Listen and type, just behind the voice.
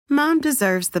Mom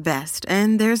deserves the best,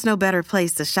 and there's no better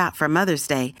place to shop for Mother's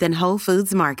Day than Whole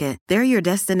Foods Market. They're your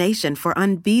destination for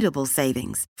unbeatable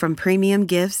savings, from premium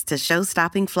gifts to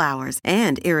show-stopping flowers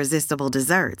and irresistible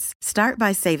desserts. Start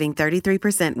by saving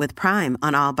 33% with Prime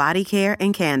on all body care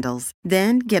and candles.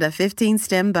 Then get a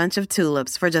 15-stem bunch of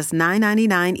tulips for just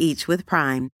 $9.99 each with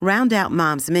Prime. Round out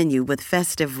Mom's menu with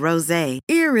festive rosé,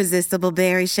 irresistible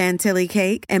berry chantilly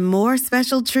cake, and more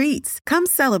special treats. Come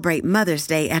celebrate Mother's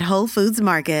Day at Whole Foods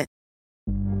Market.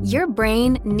 Your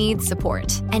brain needs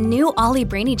support, and new Ollie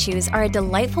Brainy Chews are a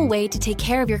delightful way to take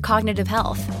care of your cognitive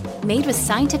health. Made with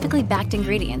scientifically backed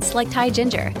ingredients like Thai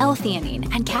ginger,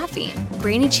 L-theanine, and caffeine,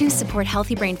 Brainy Chews support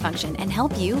healthy brain function and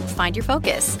help you find your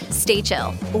focus, stay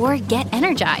chill, or get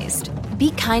energized.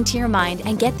 Be kind to your mind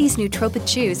and get these nootropic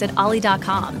chews at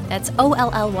ollie.com. That's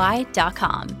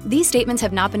OLLY.com. These statements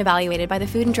have not been evaluated by the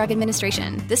Food and Drug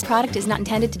Administration. This product is not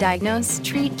intended to diagnose,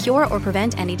 treat, cure, or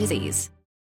prevent any disease.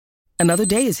 Another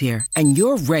day is here, and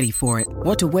you're ready for it.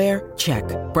 What to wear? Check.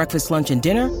 Breakfast, lunch, and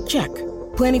dinner? Check.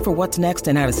 Planning for what's next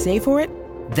and how to save for it?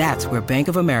 That's where Bank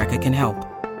of America can help.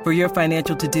 For your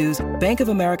financial to-dos, Bank of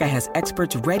America has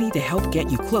experts ready to help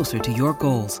get you closer to your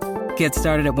goals. Get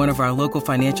started at one of our local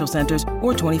financial centers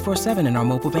or 24/7 in our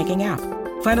mobile banking app.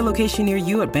 Find a location near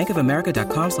you at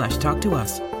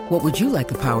bankofamerica.com/talktous. What would you like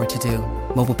the power to do?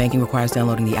 Mobile banking requires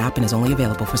downloading the app and is only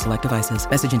available for select devices.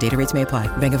 Message and data rates may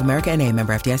apply. Bank of America N.A.,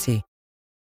 member FDIC.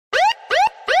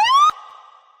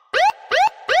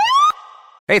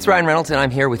 Hey, it's Ryan Reynolds, and I'm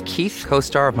here with Keith,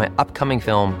 co-star of my upcoming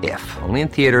film, If, only in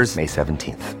theaters May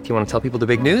 17th. Do you want to tell people the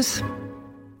big news?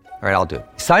 All right, I'll do it.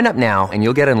 Sign up now and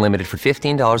you'll get unlimited for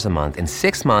 $15 a month and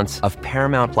 6 months of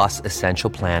Paramount Plus Essential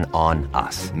Plan on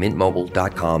us.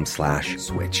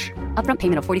 MintMobile.com/switch. Upfront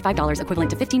payment of $45 equivalent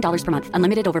to $15 per month.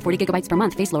 Unlimited over 40 gigabytes per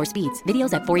month. Face lower speeds.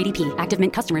 Videos at 480p. Active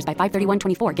Mint customers by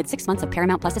 531.24 get 6 months of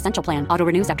Paramount Plus Essential Plan. Auto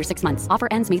renews after 6 months. Offer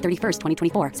ends May 31st,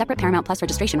 2024. Separate Paramount Plus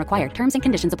registration required. Terms and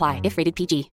conditions apply if rated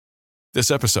PG.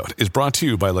 This episode is brought to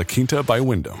you by La Quinta by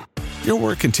Wyndham. Your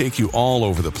work can take you all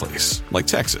over the place, like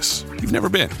Texas. You've never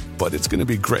been, but it's going to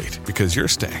be great because you're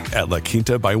staying at La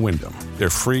Quinta by Wyndham. Their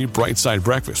free Bright Side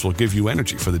breakfast will give you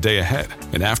energy for the day ahead.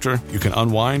 And after, you can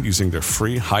unwind using their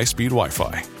free high-speed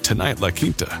Wi-Fi. Tonight, La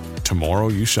Quinta. Tomorrow,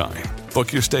 you shine.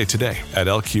 Book your stay today at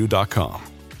LQ.com.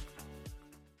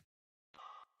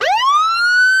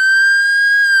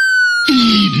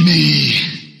 Feed me.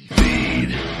 Feed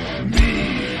me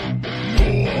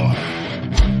more.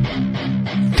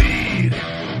 Feed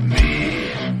me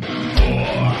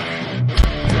more.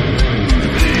 Feed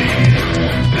me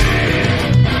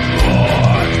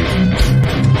more.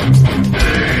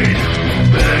 Feed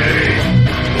me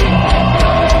more.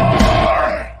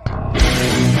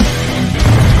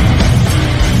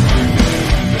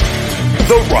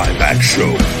 The Ryback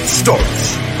Show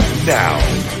starts now.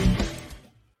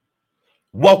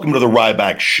 Welcome to the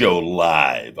Ryback Show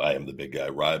Live. I am the big guy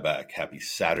Ryback. Happy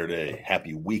Saturday.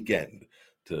 Happy weekend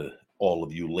to all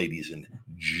of you ladies and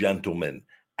gentlemen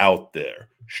out there.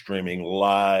 Streaming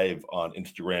live on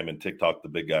Instagram and TikTok, the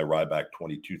big guy Ryback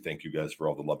 22. Thank you guys for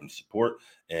all the love and support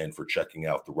and for checking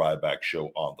out the Ryback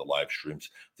Show on the live streams.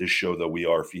 This show, though, we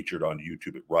are featured on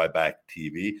YouTube at Ryback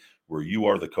TV, where you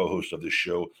are the co-host of this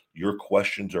show. Your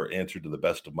questions are answered to the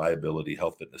best of my ability: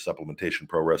 health, fitness, supplementation,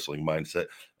 pro wrestling, mindset,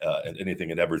 and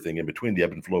anything and everything in between. The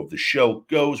ebb and flow of the show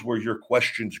goes where your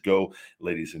questions go,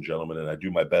 ladies and gentlemen, and I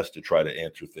do my best to try to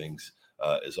answer things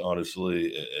as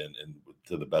honestly and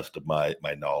to the best of my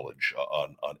knowledge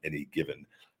on any given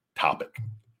topic.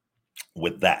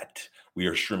 With that, we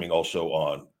are streaming also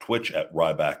on Twitch at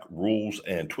Ryback Rules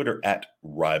and Twitter at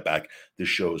Ryback. This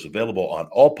show is available on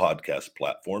all podcast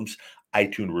platforms.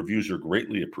 iTunes reviews are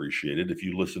greatly appreciated. If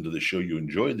you listen to the show, you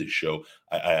enjoy this show,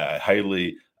 I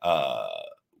highly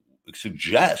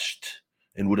suggest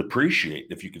and would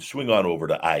appreciate if you could swing on over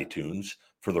to iTunes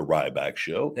for the Ryback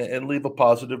Show and leave a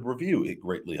positive review. It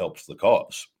greatly helps the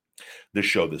cause. This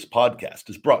show, this podcast,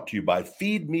 is brought to you by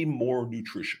Feed Me More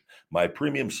Nutrition, my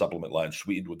premium supplement line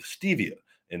sweetened with stevia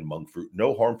and monk fruit.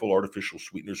 No harmful artificial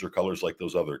sweeteners or colors like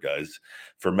those other guys.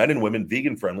 For men and women,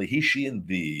 vegan-friendly, he, she, and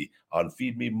thee on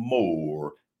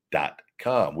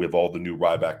feedmemore.com. We have all the new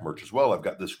Ryback merch as well. I've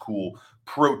got this cool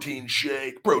protein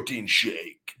shake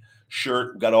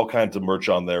shirt. We've got all kinds of merch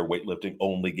on there. Weightlifting,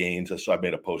 only gains. So I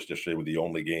made a post yesterday with the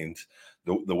only gains.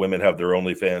 The women have their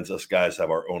OnlyFans. Us guys have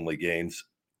our only gains.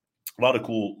 A lot of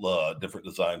cool different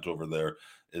designs over there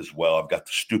as well. I've got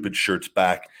the stupid shirts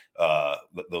back.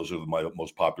 Those are my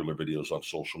most popular videos on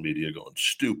social media, going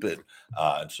stupid.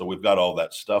 And so we've got all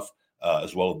that stuff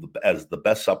as well as the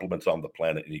best supplements on the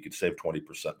planet. And you can save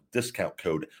 20%. Discount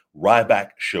code Ryback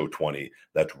Show 20.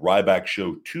 That's Ryback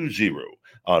Show 20.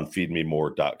 on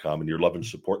feedmemore.com. And your love and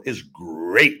support is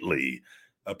greatly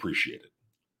appreciated.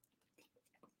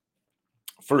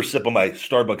 First sip of my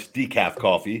Starbucks decaf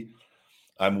coffee.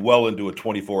 I'm well into a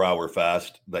 24-hour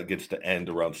fast that gets to end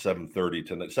around 7:30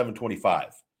 tonight,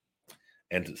 7:25.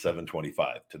 Ends at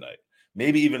 7:25 tonight.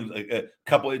 Maybe even a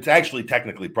couple. It's actually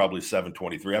technically probably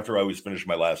 7:23 after I always finish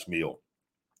my last meal.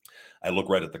 I look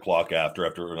right at the clock after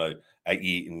I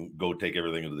eat and go take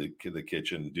everything into the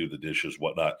kitchen, do the dishes,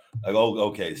 whatnot. I go,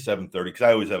 okay, 7:30, because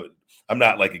I always have it. I'm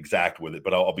not like exact with it,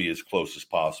 but I'll be as close as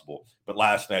possible. But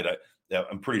last night,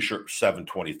 I'm pretty sure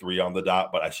 7:23 on the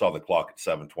dot, but I saw the clock at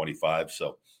 7:25.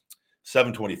 So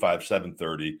 7:25,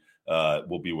 7:30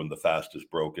 will be when the fast is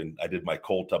broken. I did my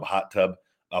cold tub, hot tub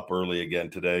up early again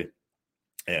today.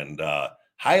 And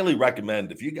highly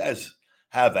recommend, if you guys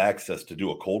have access to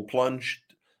do a cold plunge,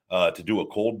 to do a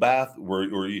cold bath, where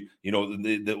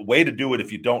the way to do it,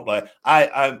 if you don't like,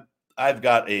 I've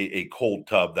got a cold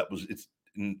tub it's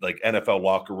in like NFL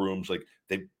locker rooms, like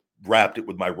they wrapped it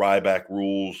with my Ryback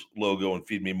Rules logo and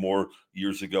Feed Me More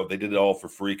years ago. They did it all for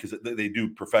free because they do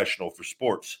professional for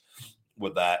sports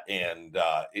with that. And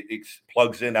it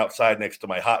plugs in outside next to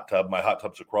my hot tub. My hot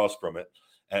tub's across from it.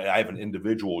 And I have an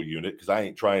individual unit because I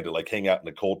ain't trying to like hang out in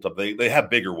the cold tub. They have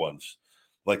bigger ones,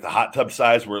 like the hot tub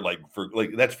size, where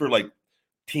that's for like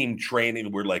team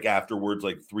training, where like afterwards,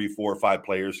 like 3, 4, 5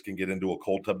 players can get into a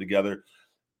cold tub together.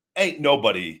 Ain't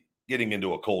nobody getting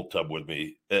into a cold tub with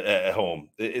me at home.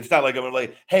 It's not like I'm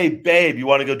like, hey babe, you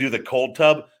want to go do the cold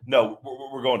tub? No,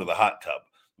 we're going to the hot tub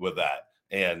with that.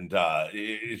 And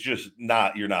it's just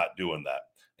not, you're not doing that.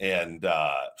 And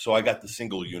so I got the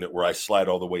single unit where I slide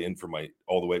all the way up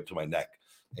to my neck.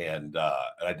 And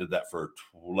I did that for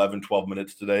 11, 12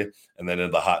 minutes today. And then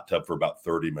in the hot tub for about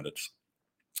 30 minutes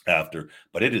after.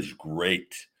 But it is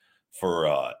great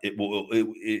for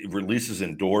it releases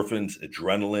endorphins,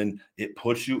 adrenaline. It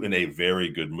puts you in a very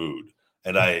good mood.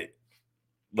 And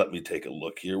let me take a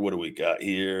look here. What do we got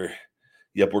here?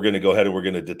 Yep, we're going to go ahead and we're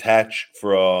going to detach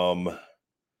from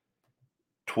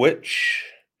Twitch.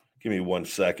 Give me 1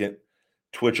 second.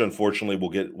 Twitch, unfortunately,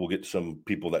 we'll get some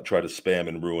people that try to spam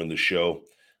and ruin the show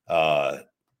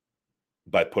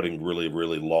by putting really,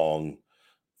 really long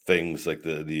things like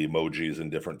the emojis and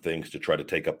different things to try to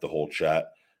take up the whole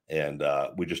chat. And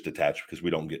we just detach because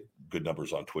we don't get good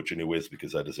numbers on Twitch anyways,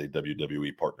 because that is a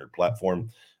WWE partnered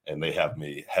platform and they have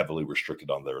me heavily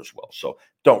restricted on there as well. So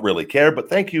don't really care, but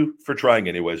thank you for trying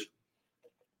anyways.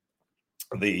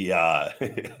 And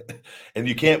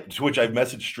you can't Twitch. I've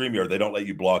messaged StreamYard. They don't let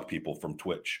you block people from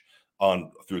Twitch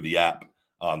through the app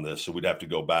on this. So we'd have to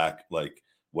go back, like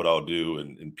what I'll do.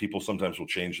 And people sometimes will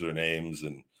change their names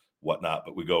and whatnot,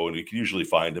 but we go and we can usually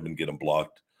find them and get them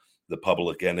blocked. The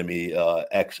Public Enemy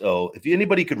XO. If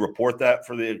anybody could report that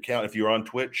for the account, if you're on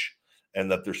Twitch and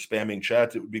that they're spamming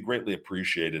chats, it would be greatly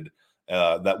appreciated.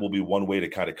 That will be one way to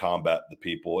kind of combat the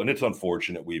people. And it's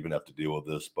unfortunate we even have to deal with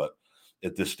this, but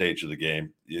at this stage of the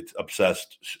game, it's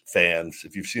obsessed fans.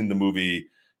 If you've seen the movie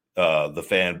The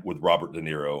Fan with Robert De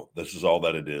Niro, this is all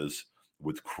that it is,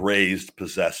 with crazed,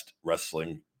 possessed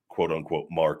wrestling, quote unquote,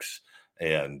 marks.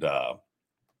 And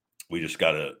we just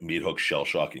got to meat hook, shell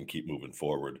shock, and keep moving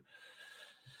forward.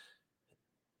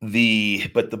 The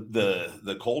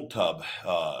cold tub,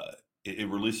 it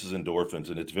releases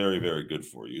endorphins and it's very, very good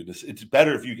for you. It's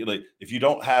better if you can, like, if you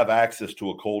don't have access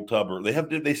to a cold tub, or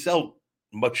they sell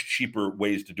much cheaper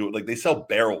ways to do it. Like they sell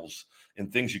barrels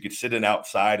and things you could sit in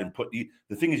outside and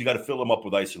the thing is you got to fill them up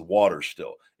with ice and water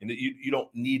still. And you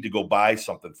don't need to go buy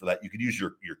something for that. You could use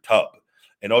your tub,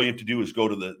 and all you have to do is go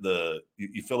to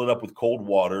you fill it up with cold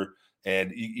water.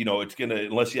 And it's gonna,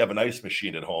 unless you have an ice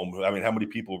machine at home. I mean, how many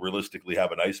people realistically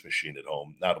have an ice machine at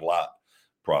home? Not a lot,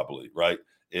 probably, right?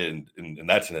 And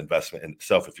that's an investment in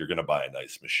itself if you're going to buy an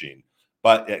ice machine.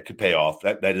 But it could pay off.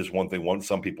 That is one thing.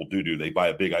 Some people do. They buy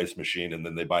a big ice machine and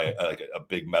then they buy a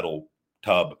big metal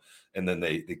tub and then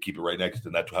they keep it right next,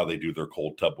 and that's how they do their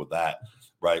cold tub with that,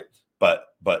 right?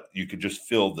 But you could just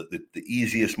fill the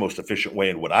easiest, most efficient way.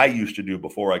 And what I used to do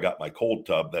before I got my cold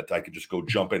tub, that I could just go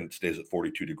jump in, it stays at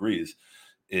 42 degrees,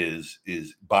 is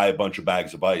buy a bunch of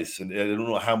bags of ice. And I don't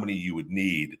know how many you would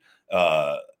need,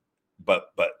 but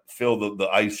fill the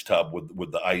ice tub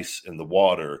with the ice and the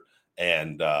water,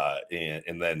 and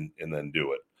then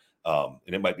do it.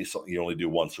 And it might be something you only do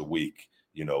once a week,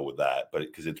 with that, but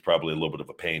because it's probably a little bit of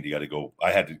a pain. You got to go.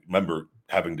 I had to remember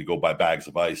having to go buy bags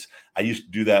of ice. I used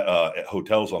to do that at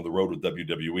hotels on the road with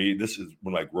WWE. This is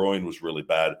when my groin was really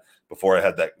bad. Before I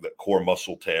had that core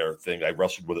muscle tear thing, I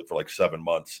wrestled with it for like 7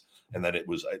 months, and then it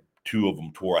was 2 of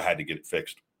them tore. I had to get it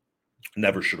fixed.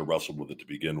 Never should have wrestled with it to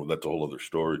begin with. That's a whole other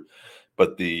story.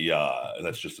 But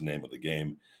that's just the name of the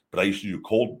game. but I used to do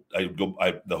cold.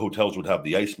 The hotels would have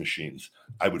the ice machines.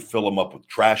 I would fill them up with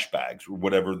trash bags or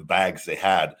whatever the bags they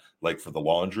had, like for the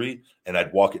laundry, and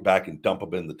I'd walk it back and dump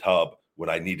them in the tub when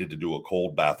I needed to do a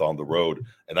cold bath on the road.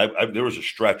 And there was a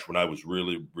stretch when I was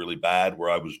really, really bad where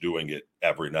I was doing it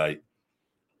every night.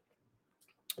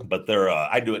 But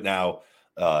I do it now.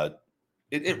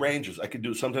 It ranges. I can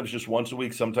do it sometimes just once a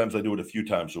week. Sometimes I do it a few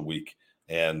times a week,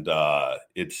 and I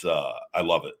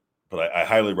love it. But I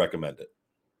highly recommend it.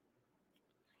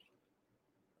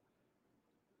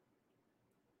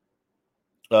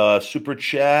 Super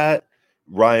chat,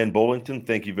 Ryan Bollington.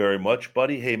 Thank you very much,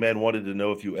 buddy. Hey man, wanted to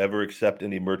know if you ever accept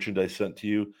any merchandise sent to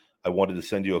you. I wanted to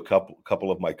send you a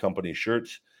couple of my company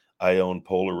shirts. I own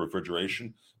Polar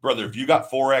Refrigeration, brother. If you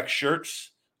got 4X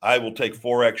shirts, I will take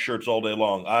 4X shirts all day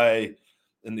long.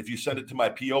 And if you send it to my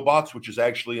PO box, which is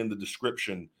actually in the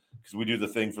description, because we do the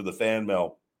thing for the fan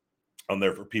mail on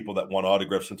there for people that want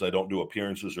autographs, since I don't do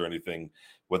appearances or anything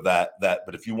with that.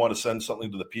 But if you want to send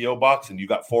something to the PO box and you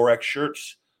got 4X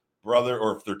shirts, brother,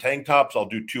 or if they're tank tops, I'll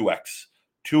do 2X,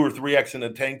 2 or 3X in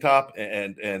a tank top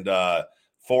and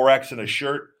 4X in a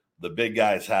shirt. The big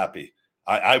guy's happy.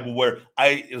 I will wear,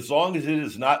 as long as it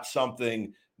is not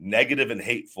something negative and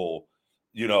hateful,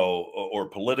 or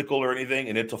political or anything,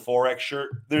 and it's a 4X shirt,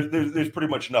 there's pretty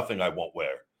much nothing I won't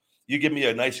wear. You give me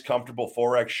a nice, comfortable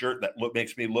 4X shirt that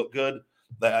makes me look good.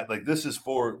 That this is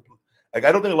for, I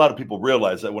don't think a lot of people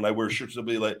realize that when I wear shirts, they'll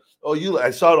be like, "Oh,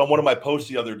 I saw it on one of my posts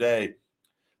the other day."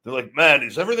 They're like, "Man,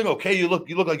 is everything okay? You look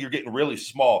like you're getting really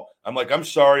small." I'm like, "I'm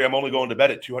sorry, I'm only going to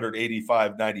bed at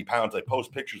 285, 90 pounds. I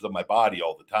post pictures of my body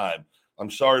all the time.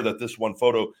 I'm sorry that this one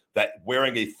photo, that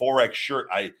wearing a 4X shirt,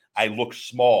 I look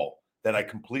small, that I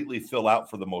completely fill out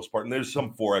for the most part. And there's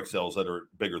some 4XLs that are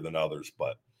bigger than others,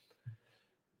 but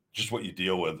just what you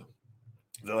deal with."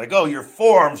 They're like, "Oh, your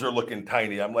forearms are looking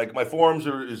tiny." I'm like, "My forearms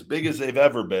are as big as they've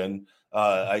ever been.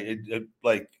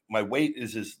 Like my weight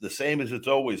is the same as it's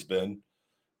always been.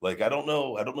 Like, I don't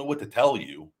know what to tell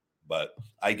you, but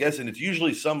I guess," and it's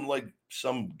usually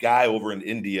some guy over in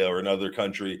India or another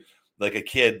country, like a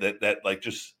kid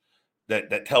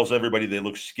that tells everybody they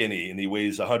look skinny, and he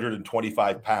weighs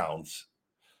 125 pounds,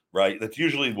 right? That's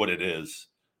usually what it is.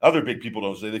 Other big people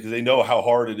don't say that because they know how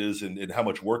hard it is and how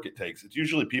much work it takes. It's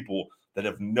usually people that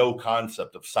have no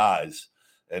concept of size.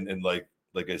 And like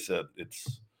I said,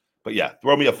 but yeah,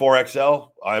 throw me a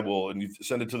 4XL. I will, and you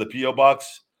send it to the PO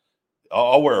box.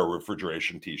 I'll wear a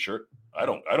refrigeration t-shirt. I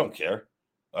don't care.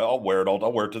 I'll wear it all.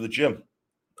 I'll wear it to the gym.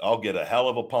 I'll get a hell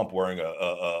of a pump wearing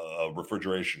a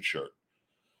refrigeration shirt.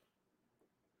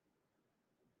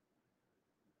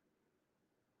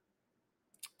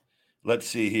 Let's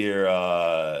see here.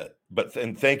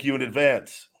 And thank you in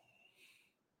advance.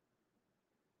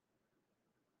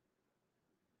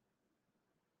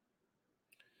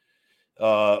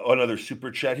 Another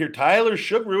super chat here. Tyler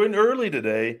Sugar in early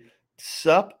today.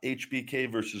 Sup,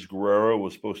 HBK versus Guerrero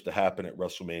was supposed to happen at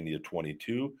WrestleMania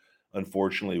 22.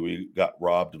 Unfortunately, we got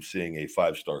robbed of seeing a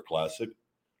 5-star classic.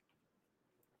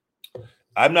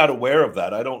 I'm not aware of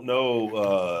that. I don't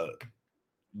know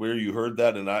where you heard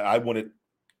that, and I wouldn't.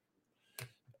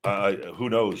 Who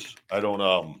knows? I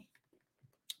don't.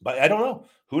 But I don't know.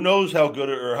 Who knows how good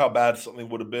or how bad something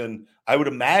would have been? I would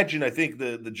imagine. I think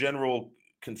the general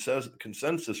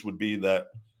consensus would be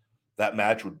that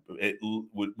match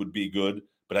would be good,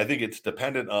 but I think it's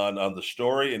dependent on the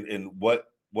story and what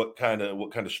kind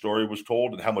of story was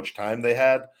told and how much time they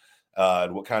had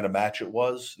and what kind of match it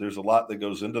was. There's a lot that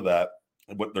goes into that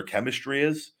and what their chemistry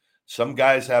is. Some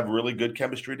guys have really good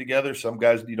chemistry together. Some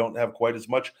guys you don't have quite as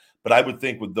much, but I would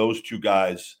think with those two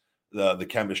guys, the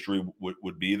chemistry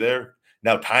would be there.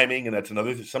 Now timing, and that's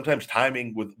another thing. Sometimes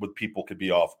timing with people could be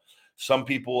off. Some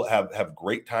people have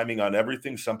great timing on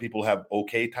everything. Some people have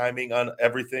okay timing on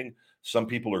everything. Some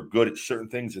people are good at certain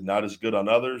things and not as good on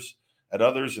others.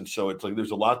 And so it's like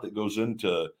there's a lot that goes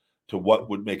into what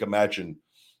would make a match. And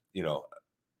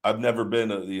I've never been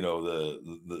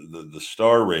the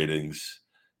star ratings,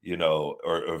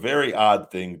 are a very odd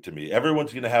thing to me.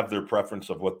 Everyone's going to have their preference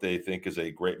of what they think is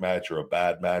a great match or a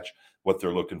bad match, what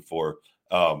they're looking for.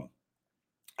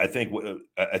 I think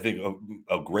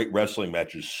a great wrestling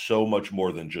match is so much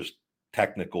more than just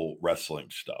technical wrestling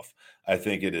stuff. I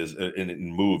think it is, and it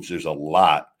moves. There's a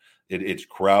lot. It's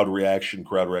crowd reaction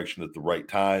at the right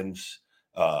times,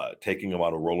 taking them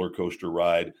on a roller coaster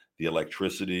ride, the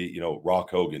electricity.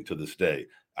 Rock Hogan to this day,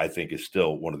 I think, is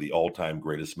still one of the all-time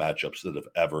greatest matchups that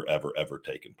have ever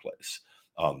taken place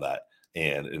on that.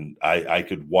 And I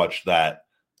could watch that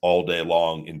all day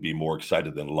long and be more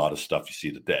excited than a lot of stuff you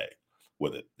see today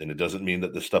with it. And it doesn't mean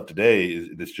that the stuff today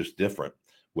it's just different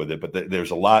with it, but there's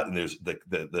a lot, and there's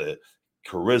the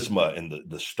charisma and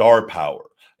the star power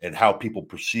and how people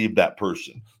perceive that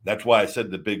person. That's why I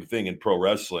said the big thing in pro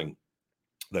wrestling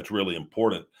that's really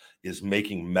important is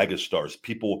making megastars.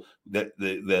 People that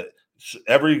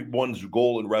everyone's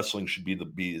goal in wrestling should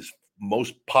be as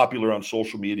most popular on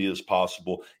social media as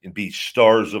possible and be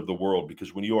stars of the world.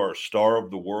 Because when you are a star of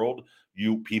the world,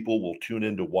 people will tune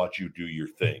in to watch you do your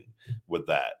thing with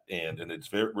that, and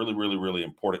it's really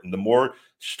important. And the more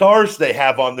stars they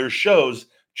have on their shows,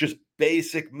 just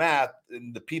basic math,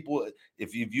 and the people,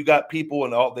 if you got people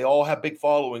and they all have big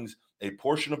followings, a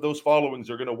portion of those followings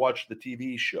are going to watch the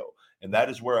TV show. And that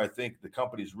is where I think the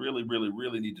companies really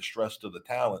need to stress to the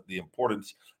talent the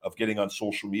importance of getting on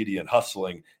social media and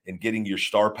hustling and getting your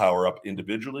star power up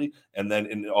individually, and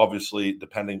then obviously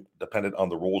dependent on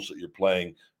the roles that you're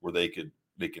playing, where they can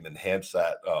enhance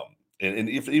that. And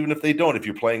even if they don't, if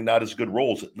you're playing not as good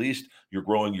roles, at least you're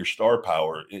growing your star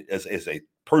power as a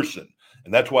person.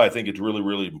 And that's why I think it's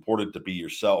really important to be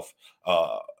yourself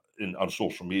on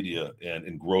social media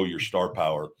and grow your star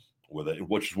power with it,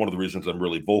 which is one of the reasons I'm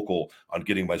really vocal on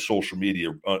getting my social media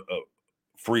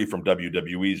free from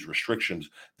WWE's restrictions.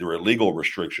 There are illegal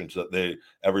restrictions that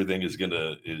everything is going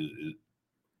to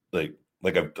like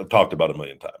I've talked about a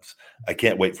million times. I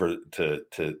can't wait for it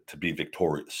to be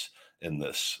victorious in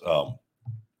this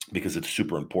because it's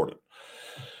super important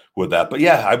with that. But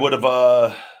yeah, I would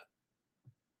have.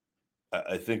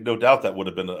 I think no doubt that would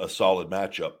have been a solid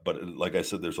matchup. But like I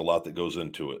said, there's a lot that goes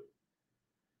into it.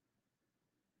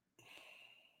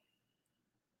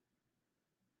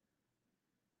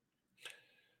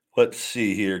 Let's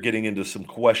see here. Getting into some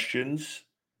questions.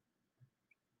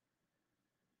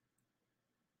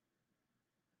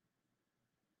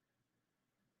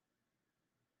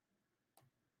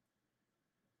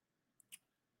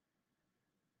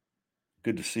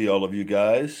 Good to see all of you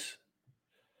guys.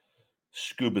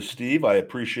 Scuba Steve, I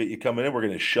appreciate you coming in. We're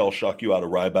going to shell shock you out of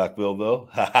Rybackville,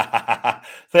 though.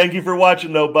 Thank you for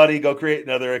watching, though, buddy. Go create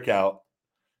another account.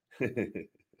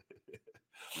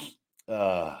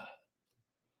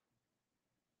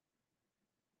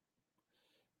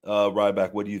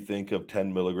 Ryback, what do you think of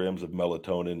 10 milligrams of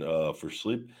melatonin for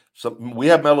sleep? So we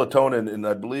have melatonin, and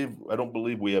I don't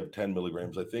believe we have 10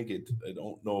 milligrams. I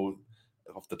don't know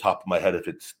off the top of my head if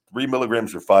it's 3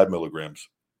 milligrams or 5 milligrams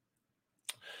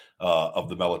of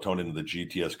the melatonin in the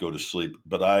GTS Go to Sleep.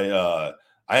 But I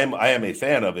am a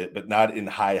fan of it, but not in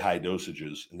high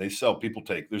dosages. And there's some people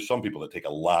that take a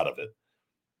lot of it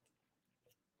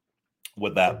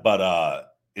with that. But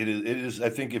it is I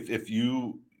think if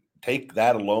you take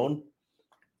that alone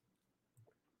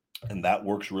and that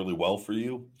works really well for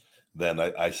you, then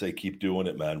I say keep doing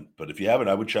it, man. But if you haven't,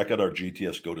 I would check out our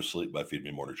GTS Go to Sleep by Feed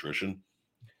Me More Nutrition.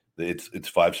 It's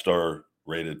 5-star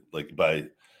rated, like by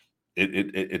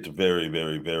it's a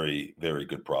very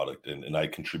good product, and I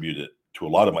contribute it to a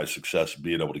lot of my success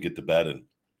being able to get to bed and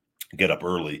get up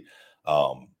early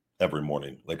every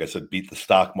morning. Like I said, beat the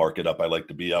stock market up. I like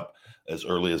to be up as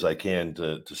early as I can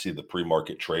to see the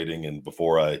pre-market trading, and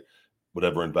before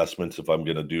whatever investments, if I'm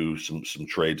going to do some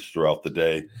trades throughout the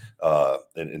day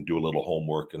and do a little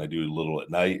homework, and I do a little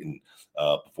at night and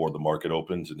before the market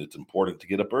opens. And it's important to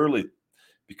get up early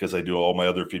because I do all my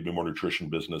other Feed Me More Nutrition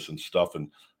business and stuff.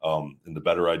 And the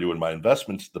better I do in my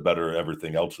investments, the better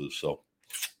everything else is. So,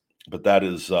 but that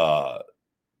is,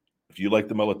 if you like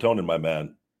the melatonin, my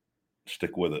man,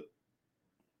 stick with it.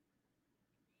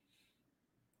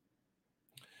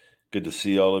 Good to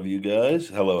see all of you guys.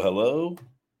 Hello.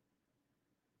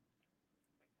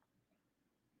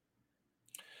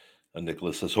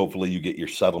 Nicholas says, hopefully you get your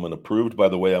settlement approved. By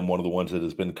the way, I'm one of the ones that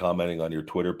has been commenting on your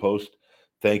Twitter post.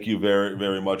 Thank you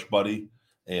very much, buddy.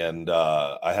 And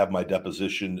I have my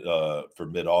deposition for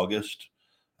mid-August,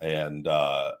 and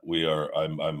I'm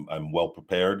well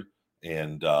prepared.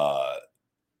 And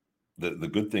the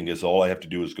good thing is, all I have to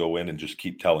do is go in and just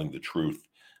keep telling the truth.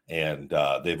 And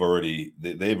they're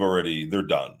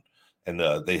done.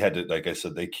 And they had to, like I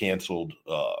said, they canceled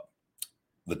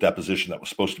the deposition that was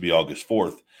supposed to be August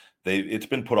 4th. It's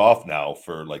been put off now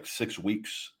for like 6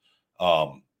 weeks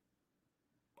on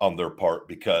their part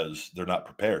because they're not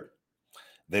prepared.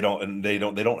 They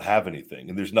don't have anything,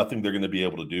 and there's nothing they're going to be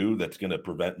able to do that's going to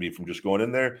prevent me from just going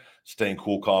in there, staying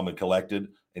cool, calm, and collected,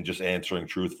 and just answering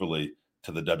truthfully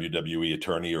to the WWE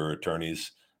attorney or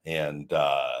attorneys. And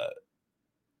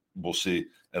we'll see.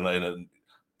 And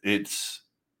it's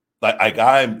like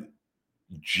I'm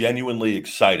genuinely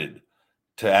excited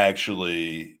to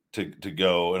actually to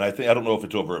go. And I don't know if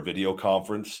it's over a video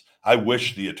conference. I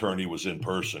wish the attorney was in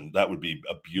person. That would be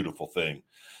a beautiful thing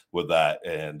with that.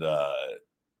 And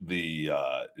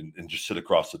and just sit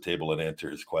across the table and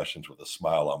answer his questions with a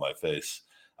smile on my face.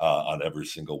 on every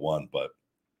single one. But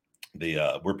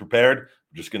we're prepared.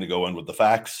 We're just going to go in with the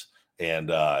facts, and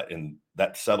in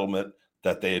that settlement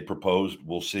that they had proposed,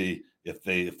 we'll see if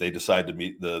they decide to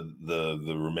meet the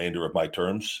remainder of my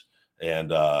terms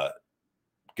and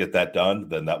get that done.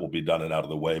 Then that will be done and out of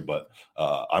the way. But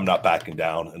I'm not backing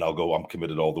down, and I'm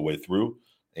committed all the way through.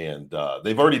 And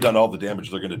they've already done all the damage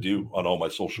they're going to do on all my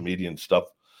social media and stuff.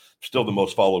 Still the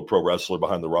most followed pro wrestler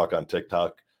behind The Rock on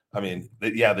TikTok. I mean,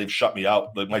 they've shut me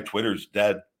out. Like, my Twitter's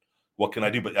dead. What can I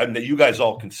do? But I mean, you guys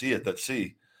all can see it.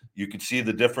 You can see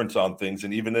the difference on things.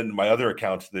 And even in my other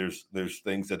accounts, there's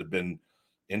things that have been.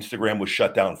 Instagram was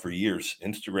shut down for years.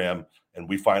 Instagram, and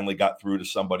we finally got through to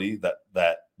somebody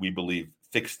that we believe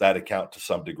fixed that account to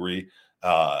some degree.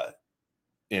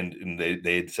 And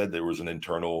they had said there was an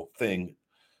internal thing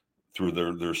through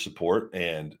their support,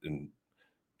 and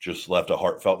just left a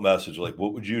heartfelt message like,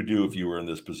 what would you do if you were in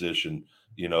this position?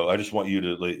 I just want you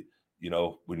to,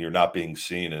 when you're not being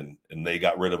seen, and they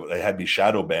got rid of it. They had me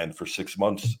shadow banned for 6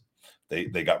 months.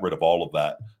 They got rid of all of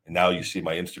that. And now you see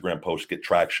my Instagram posts get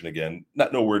traction again.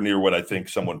 Not nowhere near what I think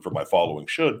someone from my following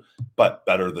should, but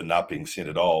better than not being seen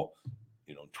at all.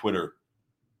 Twitter's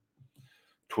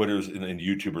and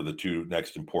YouTube are the two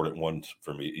next important ones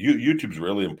for me. YouTube's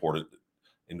really important.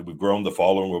 And we've grown the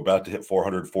following. We're about to hit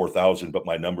 404,000, but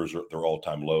my numbers they're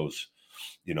all-time lows.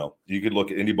 You could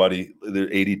look at anybody. There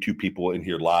are 82 people in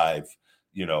here live,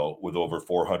 with over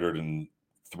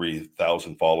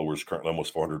 403,000 followers, currently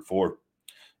almost 404.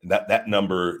 And that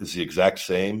number is the exact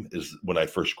same as when I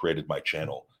first created my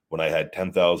channel. When I had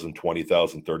 10,000,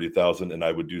 20,000, 30,000, and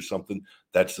I would do something,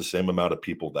 that's the same amount of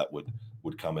people that would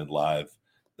come in live.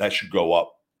 That should go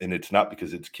up. And it's not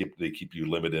because they keep you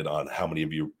limited on how many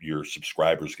of your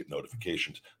subscribers get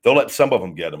notifications. They'll let some of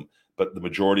them get them, but the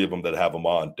majority of them that have them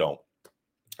on don't.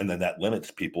 And then that limits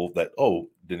people that,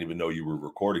 didn't even know you were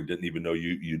recording, didn't even know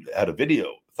you had a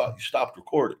video, thought you stopped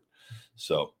recording.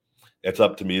 So it's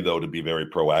up to me, though, to be very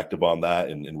proactive on that.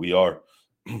 And we are,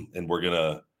 and we're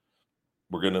gonna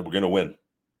win.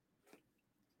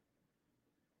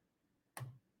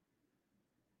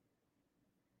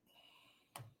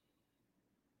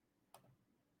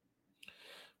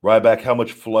 Ryback, how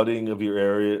much flooding of your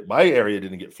area? My area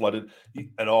didn't get flooded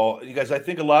at all. You guys, I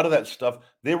think a lot of that stuff,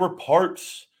 there were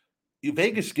parts.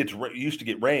 Vegas used to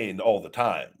get rained all the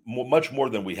time, much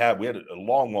more than we have. We had a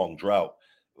long, long drought,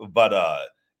 but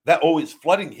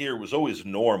flooding here was always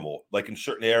normal. Like in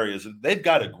certain areas, they've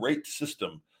got a great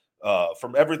system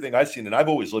from everything I've seen, and I've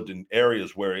always lived in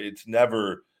areas where it's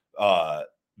never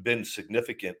been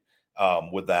significant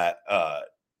with that.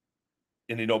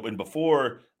 And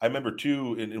before, I remember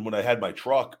too, and when I had my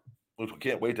truck, which I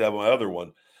can't wait to have my other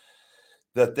one,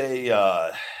 that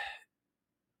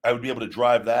I would be able to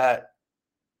drive that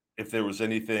if there was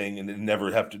anything, and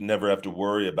never have to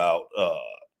worry about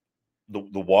the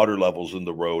water levels in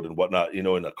the road and whatnot. In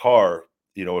a car,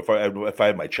 if I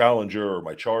had my Challenger or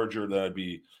my Charger, then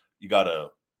you got to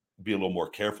be a little more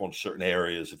careful in certain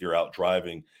areas if you're out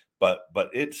driving. But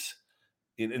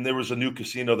and there was a new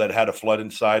casino that had a flood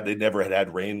inside. They never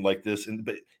had rain like this,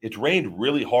 but it's rained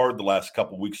really hard the last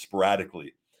couple of weeks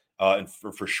sporadically, and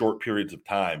for short periods of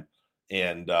time.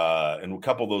 And a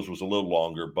couple of those was a little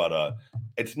longer, but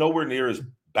it's nowhere near as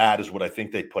bad as what I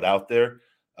think they put out there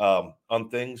on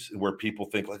things where people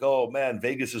think like, oh man,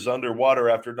 Vegas is underwater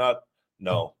after not.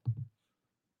 No,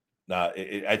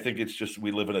 I think it's just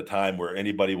we live in a time where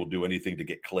anybody will do anything to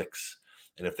get clicks.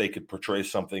 And if they could portray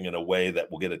something in a way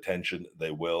that will get attention,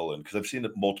 they will. And because I've seen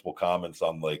multiple comments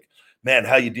on like, man,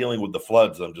 how you dealing with the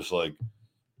floods? I'm just like,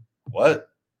 what?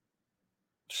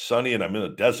 Sunny and I'm in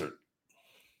a desert.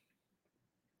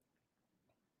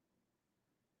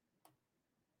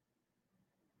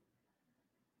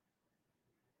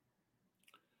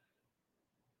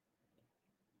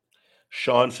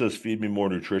 Sean says, feed me more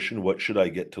nutrition. What should I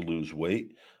get to lose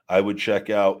weight? I would check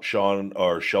out Sean,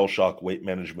 our Shell Shock weight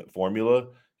management formula. You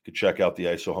could check out the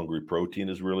ISO Hungry Protein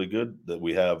is really good that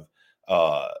we have.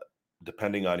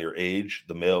 Depending on your age,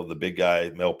 the big guy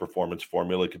male performance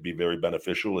formula could be very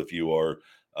beneficial if you are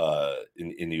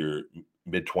in your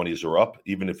mid 20s or up.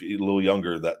 Even if you're a little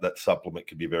younger, that supplement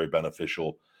could be very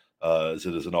beneficial as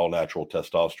it is an all natural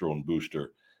testosterone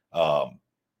booster.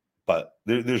 But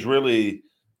there's really,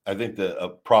 I think a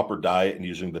proper diet and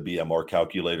using the BMR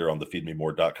calculator on the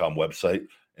feedmemore.com website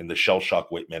and the Shell Shock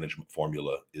weight management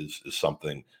formula is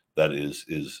something that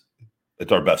it's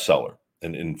our best seller.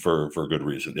 And for a good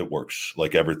reason. It works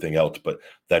like everything else, but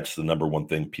that's the number one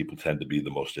thing people tend to be the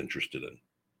most interested in.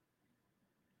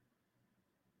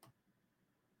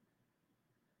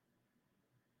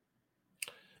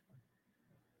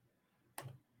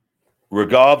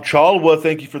 Raghav Chalwa,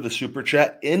 thank you for the super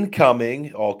chat.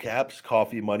 Incoming, all caps,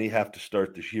 coffee money have to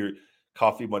start this year.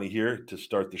 Coffee money here to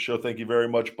start the show. Thank you very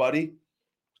much, buddy.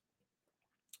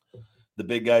 The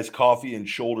Big Guys Coffee and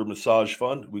Shoulder Massage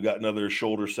Fund. We got another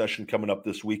shoulder session coming up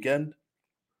this weekend.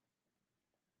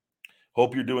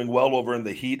 Hope you're doing well over in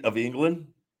the heat of England.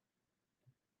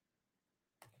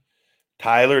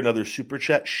 Tyler, another super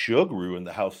chat. Shugru in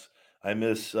the house. I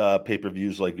miss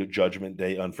pay-per-views like Judgment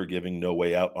Day, Unforgiving, No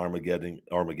Way Out, Armageddon,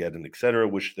 etc.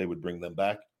 Wish they would bring them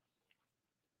back.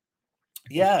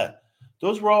 Yeah,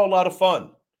 those were all a lot of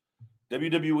fun.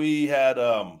 WWE had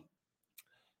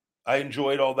I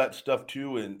enjoyed all that stuff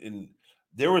too, and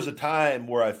there was a time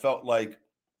where I felt like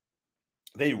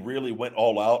they really went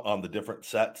all out on the different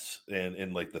sets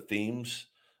and like the themes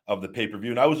of the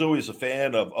pay-per-view. And I was always a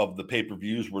fan of the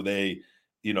pay-per-views where they,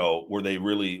 where they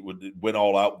really went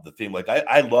all out with the theme. Like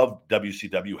I love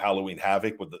WCW Halloween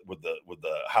Havoc with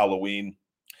the Halloween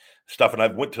stuff. And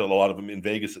I've went to a lot of them in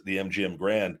Vegas at the MGM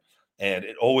Grand. And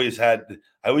it always had,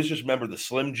 I always just remember the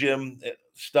Slim Jim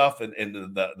stuff and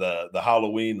the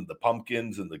Halloween and the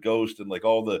pumpkins and the ghost and like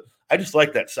I just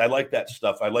like that. I like that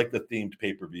stuff. I like the themed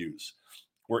pay-per-views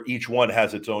where each one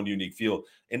has its own unique feel.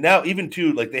 And now even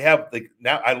too, like they have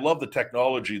now I love the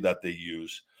technology that they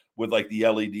use with like the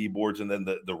LED boards and then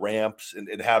the ramps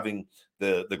and having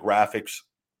the graphics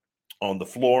on the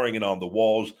flooring and on the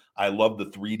walls. I love the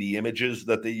 3D images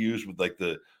that they use with like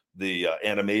the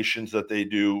animations that they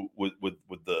do with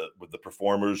the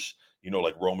performers,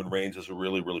 like Roman Reigns is a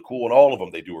really, really cool. And all of them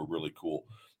they do are really cool.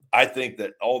 I think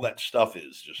that all that stuff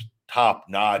is just top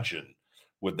notch and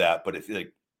with that. But if I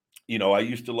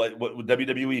used to like what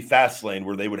WWE Fastlane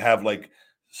where they would have like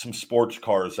some sports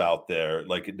cars out there,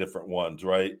 like at different ones,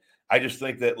 right? I just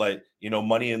think that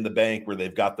Money in the Bank where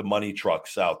they've got the money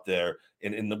trucks out there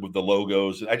and with the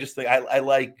logos. I just think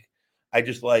I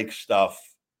just like stuff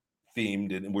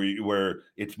themed and where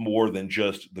it's more than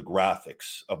just the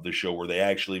graphics of the show, where they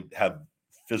actually have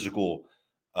physical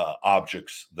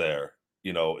objects there,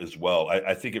 as well.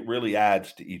 I think it really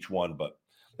adds to each one, but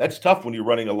that's tough when you're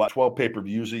running 12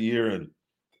 pay-per-views a year. And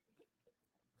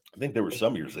I think there were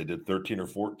some years they did 13 or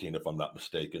 14, if I'm not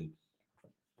mistaken.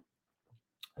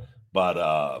 But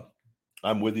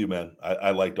I'm with you, man.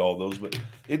 I liked all those, but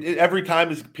every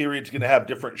time is period's going to have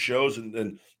different shows,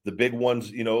 and the big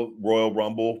ones, Royal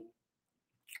Rumble,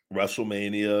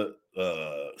 WrestleMania,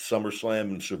 SummerSlam,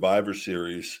 and Survivor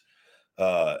Series.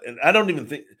 And I don't even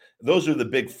think those are the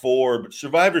big four, but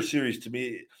Survivor Series to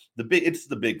me, it's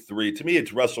the big three. To me,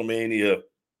 it's WrestleMania,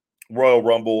 Royal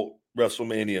Rumble,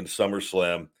 WrestleMania, and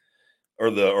SummerSlam are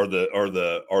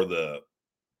the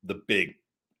big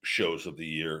shows of the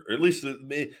year, or at least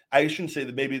I shouldn't say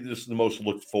that. Maybe this is the most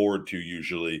looked forward to.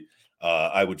 Usually,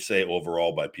 I would say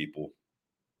overall by people.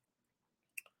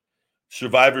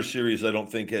 Survivor Series, I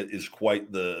don't think is quite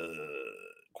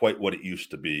what it used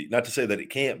to be. Not to say that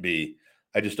it can't be.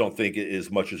 I just don't think it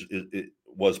as much as it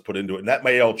was put into it, and that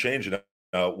may all change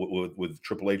now with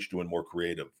Triple H doing more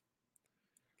creative.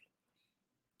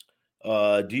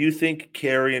 Do you think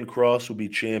Karrion Kross will be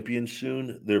champion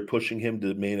soon? They're pushing him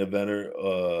to main eventer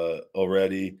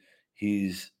already.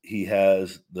 He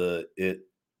has the it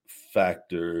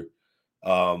factor.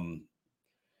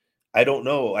 I don't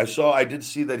know. I did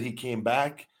see that he came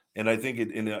back, and I think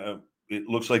it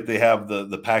looks like they have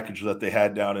the package that they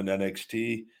had down in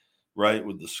NXT, right,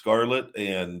 with the Scarlet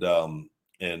and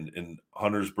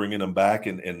Hunter's bringing him back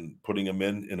and putting him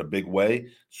in a big way.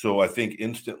 So I think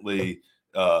instantly,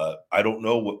 I don't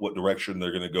know what direction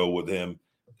they're going to go with him,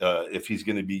 if he's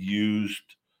going to be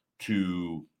used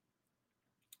to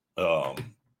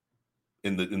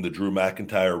in the Drew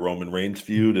McIntyre Roman Reigns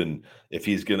feud, and if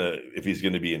he's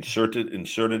gonna be inserted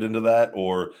into that,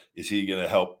 or is he gonna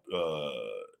help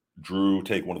Drew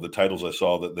take one of the titles? I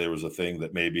saw that there was a thing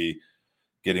that maybe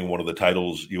getting one of the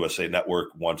titles, USA Network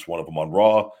wants one of them on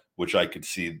Raw, which I could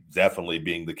see definitely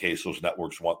being the case. Those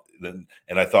networks want them,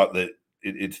 and I thought that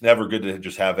it's never good to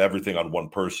just have everything on one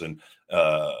person,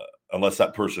 unless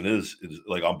that person is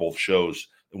like on both shows,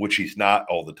 which he's not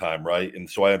all the time, right? And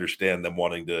so I understand them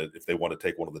wanting to, if they want to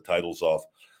take one of the titles off,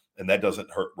 and that doesn't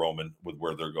hurt Roman with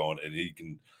where they're going, and he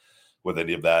can with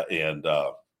any of that. And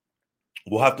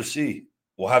we'll have to see.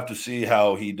 We'll have to see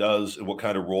how he does and what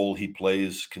kind of role he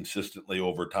plays consistently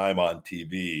over time on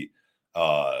TV.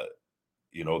 The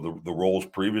roles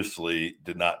previously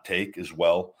did not take as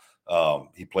well.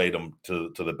 He played them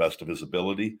to the best of his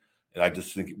ability, and I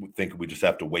just think we just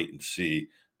have to wait and see.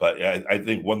 But I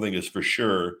think one thing is for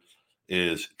sure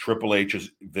is Triple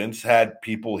H Vince had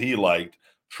people he liked.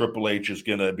 Triple H is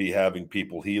going to be having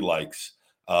people he likes.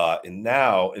 And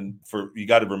you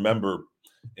got to remember,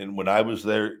 And when I was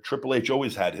there, Triple H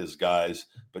always had his guys,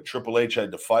 but Triple H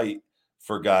had to fight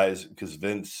for guys because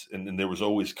Vince, and there was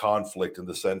always conflict in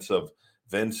the sense of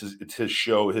Vince it's his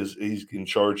show, he's in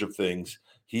charge of things.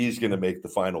 He's going to make the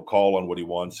final call on what he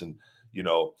wants. And,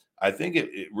 I think it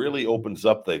really opens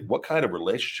up what kind of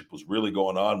relationship was really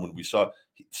going on when we saw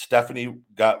Stephanie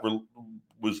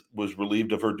was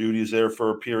relieved of her duties there for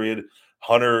a period.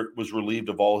 Hunter was relieved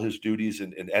of all his duties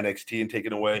in NXT and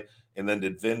taken away. And then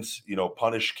did Vince,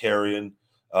 punish Karrion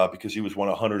because he was one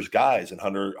of Hunter's guys, and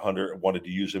Hunter wanted to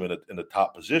use him in a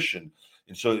top position.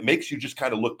 And so it makes you just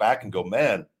kind of look back and go,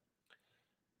 man,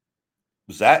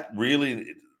 was that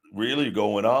really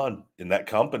going on in that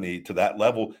company to that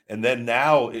level? And then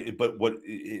now, but what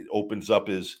it opens up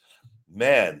is,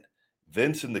 man,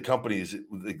 Vince and the companies,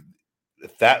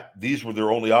 if these were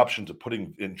their only options of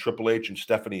putting in Triple H and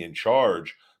Stephanie in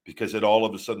charge, because it all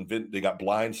of a sudden they got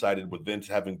blindsided with Vince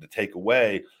having to take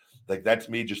away. Like, that's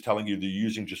me just telling you they're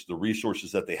using just the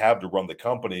resources that they have to run the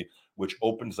company, which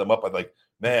opens them up. I'm like,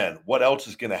 man, what else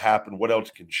is going to happen? What else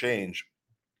can change?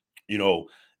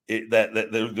 That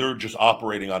they're just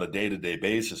operating on a day-to-day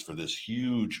basis for this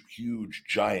huge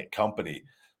giant company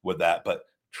with that. But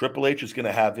Triple H is going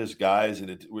to have his guys, and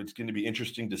it's going to be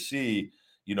interesting to see.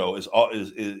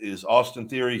 Is Austin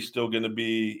Theory still going to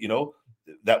be?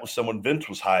 That was someone Vince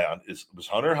was high on. Was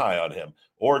Hunter high on him,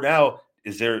 or now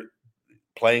is there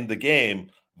playing the game?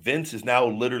 Vince is now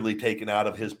literally taken out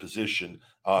of his position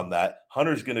on that.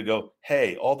 Hunter's going to go,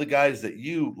 hey, all the guys that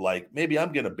you like, maybe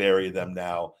I'm going to bury them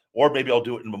now. Or maybe I'll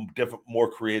do it in a different,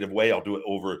 more creative way. I'll do it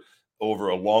over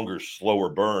a longer, slower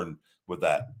burn with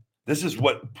that. This is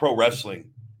what pro wrestling,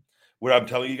 what I'm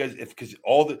telling you guys,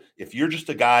 if you're just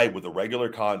a guy with a regular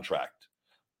contract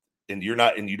and you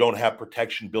don't have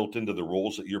protection built into the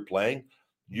roles that you're playing,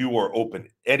 you are open.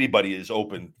 Anybody is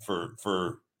open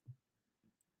for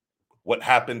what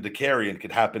happened to Karrion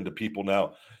could happen to people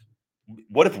now.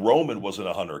 What if Roman wasn't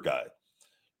a Hunter guy?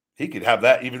 He could have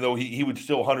that, even though he would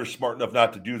still, Hunter's smart enough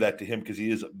not to do that to him because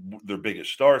he is their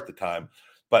biggest star at the time.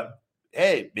 But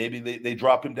hey, maybe they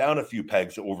drop him down a few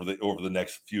pegs over the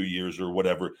next few years or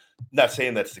whatever. Not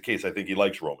saying that's the case. I think he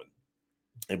likes Roman,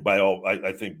 and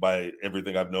I think by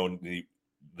everything I've known,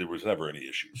 there was never any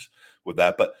issues with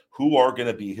that. But who are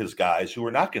going to be his guys? Who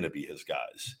are not going to be his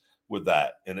guys with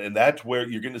that? And that's where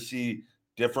you're going to see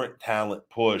different talent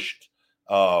pushed.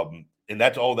 And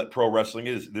that's all that pro wrestling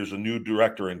is. There's a new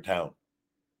director in town,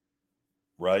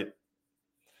 right?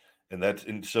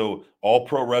 And so all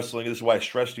pro wrestling, this is why I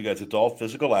stress to you guys, it's all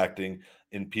physical acting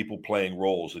and people playing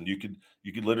roles. And you could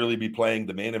literally be playing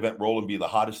the main event role and be the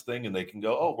hottest thing, and they can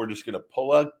go, oh, we're just going to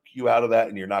pull you out of that,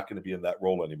 and you're not going to be in that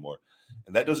role anymore.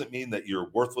 And that doesn't mean that you're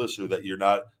worthless or that you're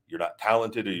not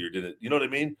talented or you didn't, you know what I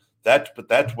mean? That's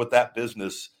what that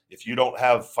business, if you don't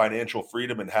have financial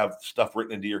freedom and have stuff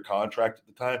written into your contract at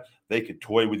the time, they could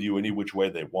toy with you any which way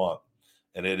they want.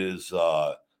 And it is,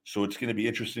 so it's going to be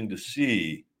interesting to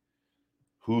see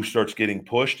who starts getting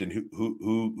pushed and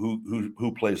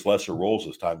who plays lesser roles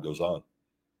as time goes on.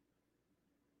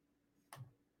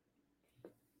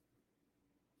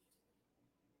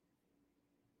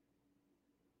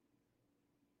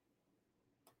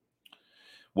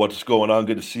 What's going on?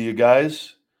 Good to see you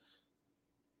guys.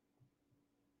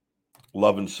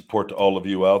 Love and support to all of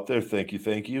you out there. Thank you.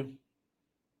 Thank you.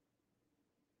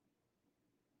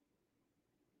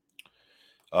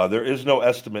 There is no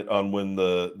estimate on when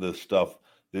the stuff.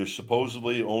 There's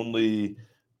supposedly only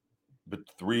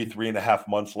 3.5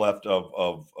 months left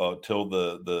of till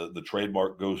the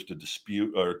trademark goes to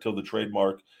dispute, or till the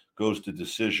trademark goes to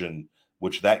decision,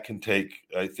 which that can take,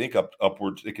 I think,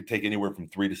 upwards. It could take anywhere from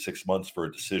 3 to 6 months for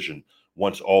a decision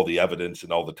once all the evidence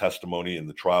and all the testimony and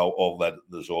the trial, all that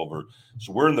is over.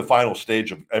 So we're in the final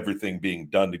stage of everything being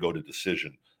done to go to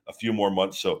decision. A few more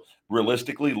months. So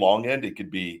realistically, long end, it could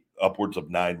be upwards of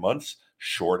 9 months.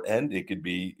 Short end, it could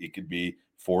be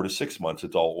 4 to 6 months.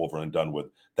 It's all over and done with.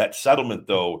 That settlement,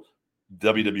 though,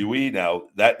 WWE now,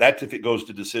 that's if it goes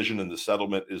to decision and the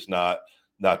settlement is not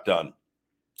done.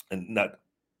 And not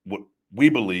what we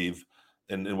believe,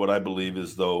 and what I believe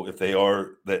is, though, if they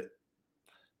are, that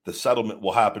the settlement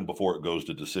will happen before it goes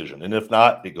to decision. And if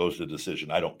not, it goes to decision.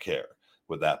 I don't care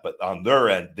with that. But on their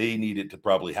end, they need it to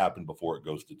probably happen before it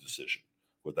goes to decision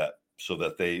with that, so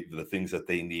that the things that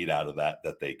they need out of that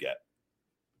they get.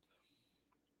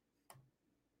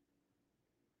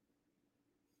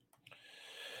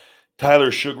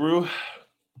 Tyler Sugaru,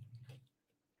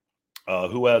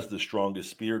 who has the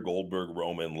strongest spear, Goldberg,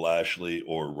 Roman, Lashley,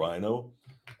 or Rhino?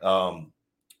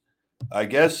 I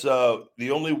guess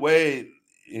the only way,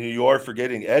 you are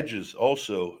forgetting Edge is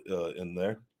also in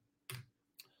there.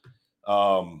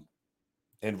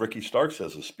 And Ricky Starks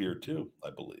has a spear too,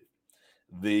 I believe.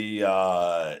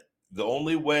 The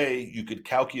only way you could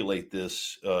calculate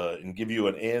this and give you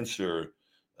an answer,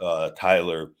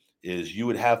 Tyler, is you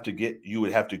would have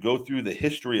to go through the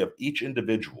history of each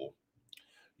individual.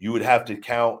 You would have to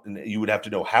count, and you would have to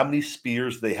know how many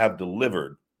spears they have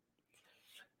delivered,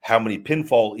 how many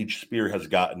pinfall each spear has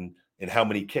gotten, and how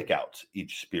many kickouts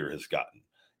each spear has gotten.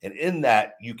 And in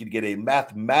that, you could get a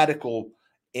mathematical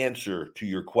answer to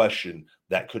your question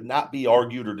that could not be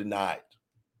argued or denied.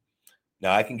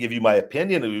 Now, I can give you my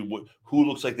opinion of who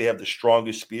looks like they have the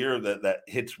strongest spear that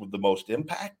hits with the most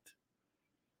impact.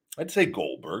 I'd say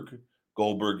Goldberg.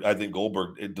 I think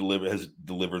Goldberg has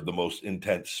delivered the most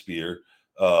intense spear.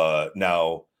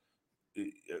 Now,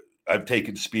 I've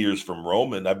taken spears from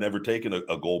Roman. I've never taken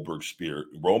a Goldberg spear.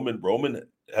 Roman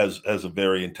has a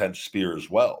very intense spear as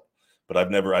well, but I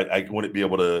wouldn't be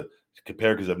able to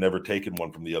compare because I've never taken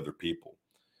one from the other people.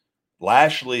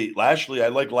 Lashley, I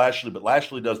like Lashley, but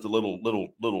Lashley does the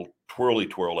little twirly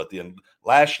twirl at the end.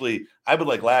 Lashley, I would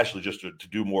like Lashley just to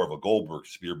do more of a Goldberg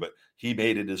spear, but he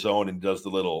made it his own and does the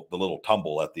little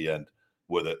tumble at the end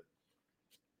with it.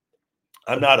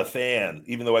 I'm not a fan,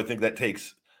 even though I think that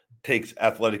takes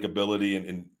athletic ability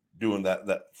and doing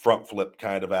that front flip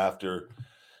kind of after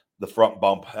the front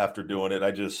bump after doing it.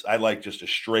 I like just a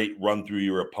straight run through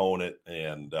your opponent.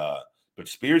 And but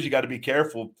spears, you got to be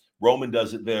careful. Roman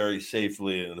does it very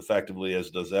safely and effectively, as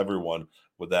does everyone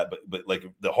with that. But like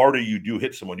the harder you do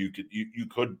hit someone, you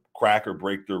could crack or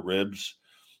break their ribs,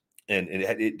 and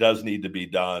it does need to be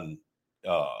done,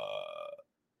 as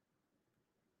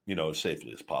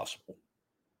safely as possible.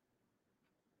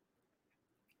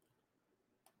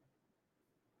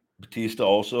 Batista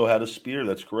also had a spear.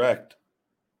 That's correct.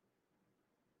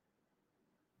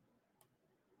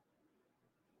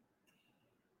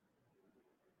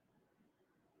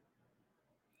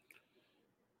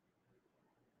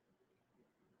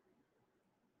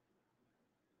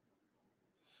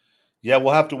 Yeah,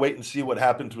 we'll have to wait and see what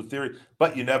happens with Theory.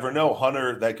 But you never know.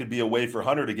 Hunter, that could be a way for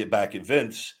Hunter to get back at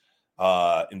Vince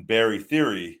and bury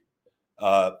Theory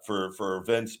for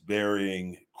Vince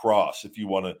burying Cross, if you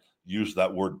want to use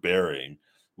that word burying,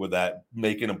 with that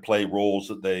making them play roles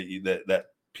that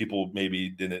people maybe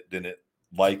didn't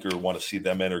like or want to see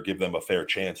them in or give them a fair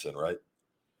chance in, right?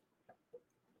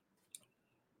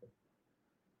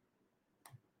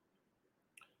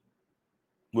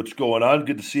 What's going on?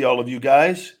 Good to see all of you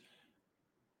guys.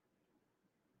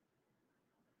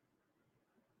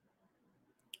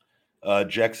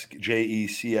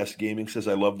 JECS Gaming says,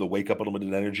 I love the Wake Up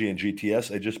Unlimited Energy and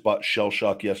GTS. I just bought Shell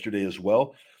Shock yesterday as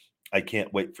well. I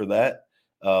can't wait for that.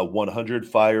 100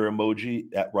 fire emoji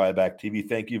at Ryback TV.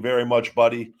 Thank you very much,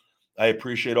 buddy. I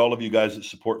appreciate all of you guys that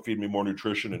support Feed Me More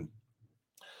Nutrition and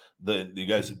you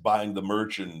guys buying the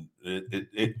merch. And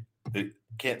it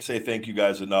can't say thank you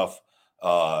guys enough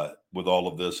with all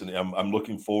of this. And I'm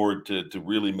looking forward to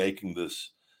really making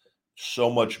this so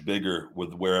much bigger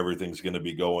with where everything's going to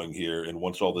be going here. And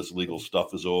once all this legal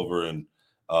stuff is over and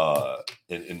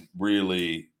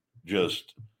really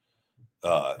just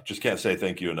can't say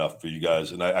thank you enough for you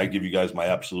guys. And I give you guys my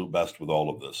absolute best with all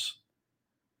of this.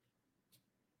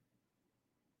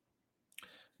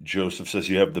 Joseph says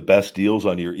you have the best deals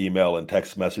on your email and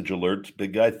text message alerts.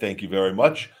 Big guy, thank you very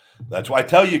much. That's why I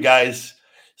tell you guys,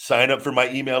 sign up for my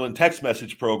email and text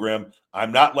message program.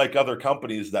 I'm not like other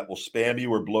companies that will spam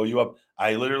you or blow you up.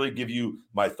 I literally give you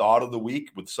my thought of the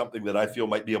week with something that I feel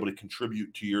might be able to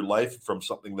contribute to your life from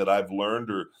something that I've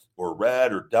learned or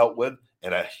read or dealt with,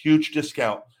 and a huge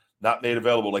discount not made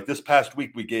available. Like this past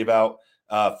week, we gave out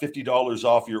 $50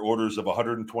 off your orders of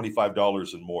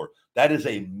 $125 and more. That is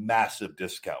a massive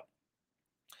discount.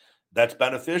 That's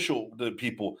beneficial to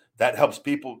people. That helps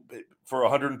people. For a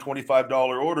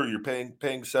 $125 order, you're paying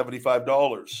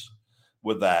 $75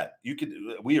 with that.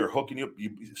 We are hooking you up.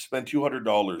 You spend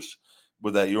 $200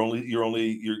 with that. You're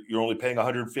only paying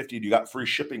 $150. You got free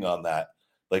shipping on that.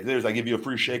 Like I give you a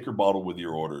free shaker bottle with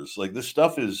your orders. Like this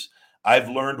stuff is, I've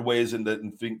learned ways and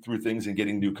think through things and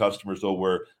getting new customers though,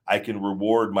 where I can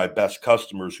reward my best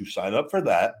customers who sign up for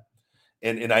that.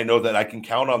 And I know that I can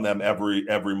count on them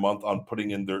every month on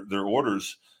putting in their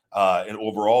orders. And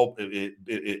overall,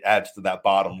 it adds to that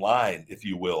bottom line, if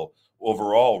you will,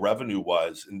 overall revenue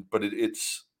wise. But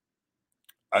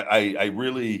I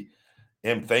really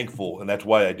am thankful, and that's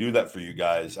why I do that for you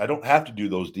guys. I don't have to do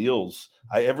those deals.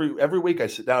 Every week I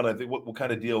sit down and I think, what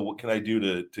kind of deal? What can I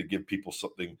do to give people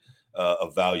something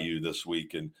of value this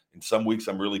week? And in some weeks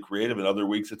I'm really creative, and other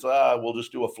weeks it's we'll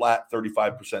just do a flat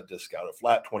 35% discount, a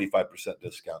flat 25%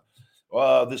 discount.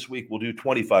 This week we'll do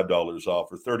 $25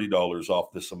 off or $30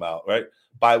 off this amount, right?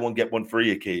 Buy one, get one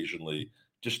free occasionally.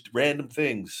 just random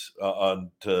things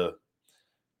on to,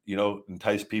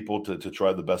 entice people to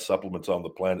try the best supplements on the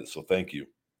planet. So thank you.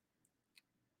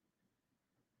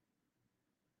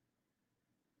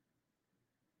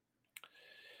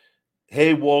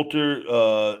 Hey, Walter,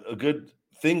 a good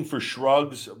thing for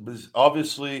shrugs is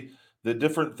obviously the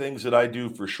different things that I do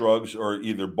for shrugs are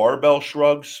either barbell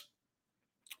shrugs,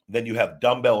 then you have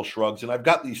dumbbell shrugs, and I've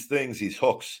got these things, these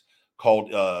hooks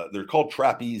called they're called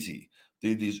trapezy.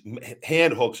 These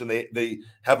hand hooks, and they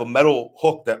have a metal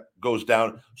hook that goes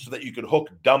down so that you can hook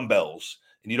dumbbells,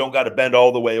 and you don't got to bend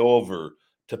all the way over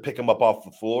to pick them up off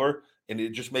the floor, and it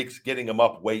just makes getting them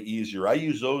up way easier. I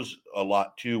use those a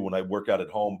lot too when I work out at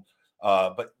home.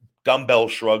 But dumbbell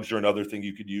shrugs are another thing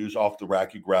you could use off the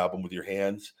rack. You grab them with your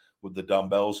hands with the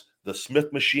dumbbells. The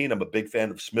Smith machine, I'm a big fan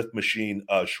of Smith machine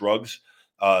shrugs.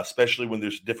 Especially when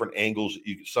there's different angles.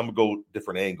 Some go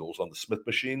different angles on the Smith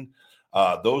machine.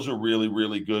 Those are really,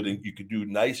 really good. And you could do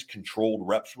nice controlled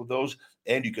reps with those.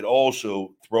 And you could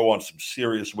also throw on some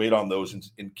serious weight on those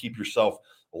and keep yourself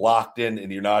locked in,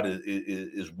 and you're not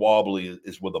as wobbly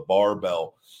as with a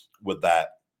barbell with that.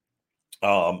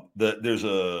 There's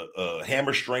a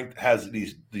Hammer Strength has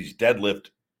these deadlift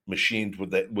machines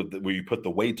where you put the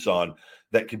weights on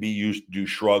that can be used to do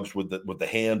shrugs with the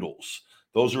handles.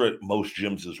 Those are at most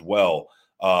gyms as well.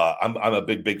 I'm a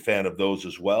big fan of those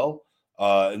as well.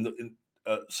 And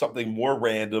something more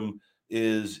random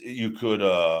is you could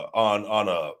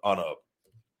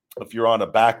if you're on a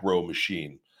back row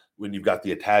machine, when you've got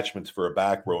the attachments for a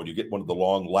back row and you get one of the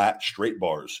long lat straight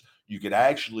bars, you could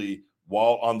actually,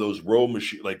 while on those row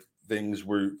machine like things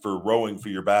where for rowing for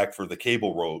your back for the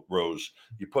cable rows,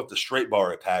 you put the straight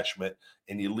bar attachment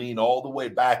and you lean all the way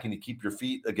back and you keep your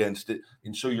feet against it.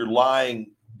 And so you're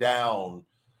lying down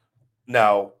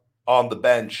now on the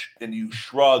bench and you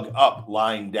shrug up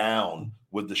lying down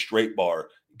with the straight bar.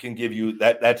 It can give you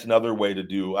that's another way to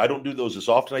do. I don't do those as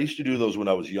often. I used to do those when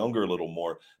I was younger a little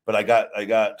more, but I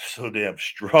got so damn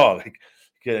strong.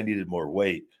 I needed more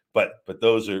weight. But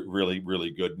those are really, really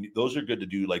good. Those are good to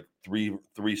do like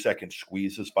 3-second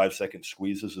squeezes, 5-second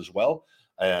squeezes as well.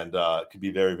 And it can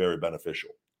be very, very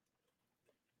beneficial.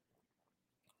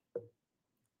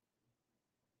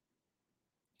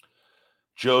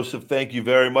 Joseph, thank you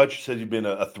very much. You said you've been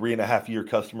a 3.5-year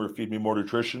customer of Feed Me More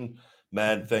Nutrition.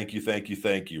 Man, thank you, thank you,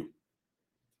 thank you.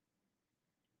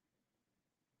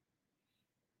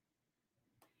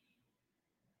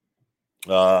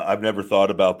 I've never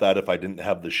thought about that. If I didn't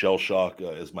have the shell shock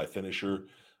as my finisher,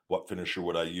 what finisher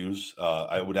would I use?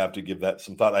 I would have to give that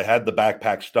some thought. I had the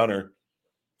backpack stunner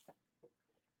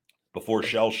before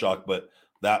shell shock, but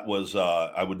that was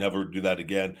I would never do that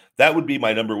again. That would be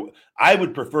my number. I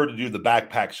would prefer to do the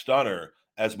backpack stunner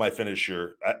as my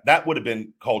finisher. That would have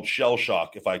been called shell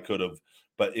shock if I could have,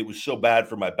 but it was so bad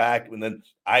for my back. And then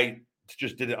I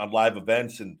just did it on live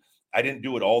events, and I didn't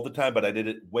do it all the time, but I did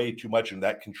it way too much, and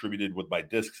that contributed with my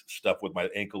disc stuff, with my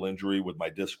ankle injury, with my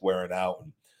disc wearing out.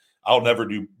 And I'll never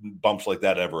do bumps like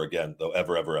that ever again, though.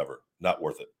 Ever, ever, ever. Not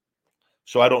worth it.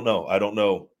 So I don't know. I don't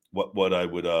know what I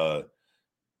would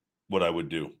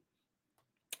do.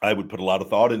 I would put a lot of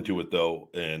thought into it though,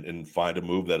 and find a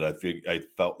move that I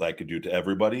felt that I could do to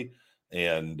everybody.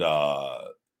 And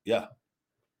yeah.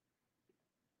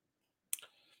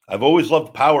 I've always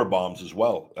loved power bombs as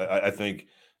well. I think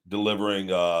delivering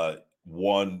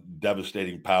one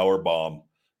devastating power bomb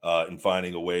and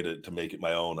finding a way to make it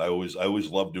my own. I always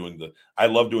love doing the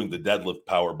deadlift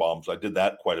power bombs. I did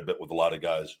that quite a bit with a lot of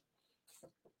guys.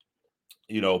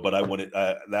 But I wanted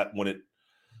that when it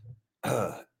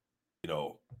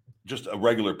just a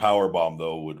regular power bomb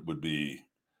though would be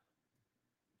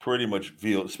pretty much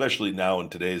feel, especially now in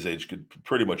today's age, could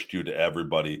pretty much do to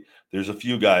everybody. There's a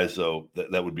few guys though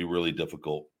that would be really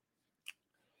difficult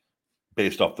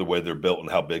based off the way they're built and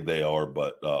how big they are.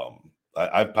 But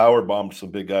I've power bombed some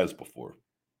big guys before.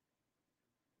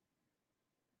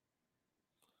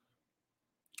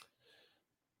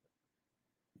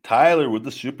 Tyler with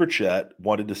the super chat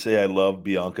wanted to say I love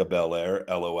Bianca Belair.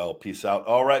 LOL. Peace out.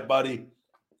 All right, buddy.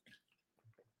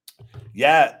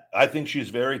 Yeah, I think she's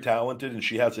very talented and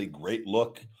she has a great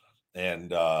look.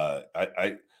 And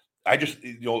I just,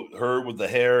 her with the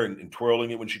hair and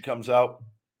twirling it when she comes out,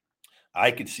 I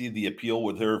could see the appeal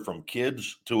with her from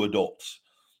kids to adults.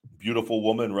 Beautiful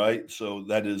woman, right? So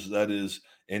that is,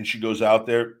 and she goes out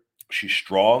there. She's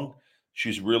strong.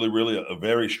 She's really, really a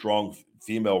very strong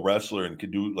female wrestler and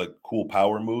can do like cool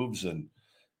power moves. And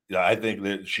yeah, I think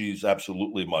that she's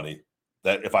absolutely money.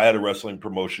 That if I had a wrestling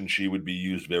promotion, she would be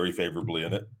used very favorably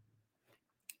in it.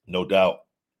 No doubt.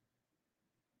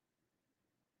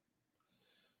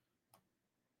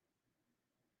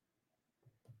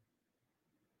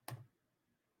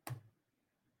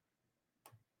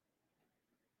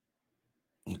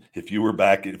 If you were in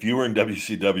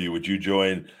WCW, would you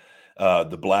join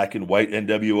the black and white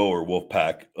NWO or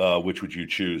Wolfpack? Which would you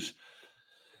choose?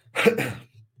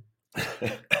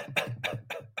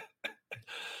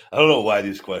 I don't know why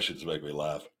these questions make me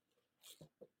laugh.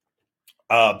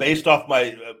 Based off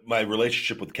my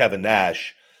relationship with Kevin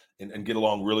Nash and get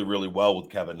along really, really well with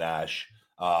Kevin Nash,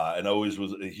 and always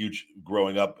was a huge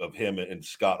growing up of him and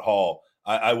Scott Hall,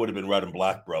 I would have been red and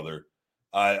black, brother.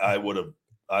 I would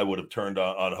have turned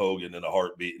on Hogan in a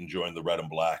heartbeat and joined the red and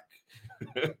black.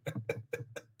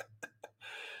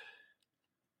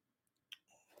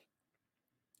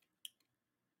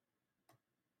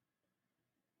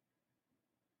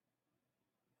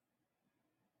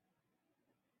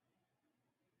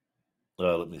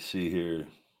 Let me see here.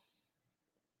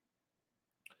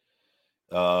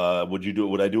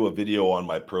 Would I do a video on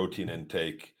my protein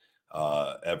intake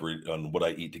on what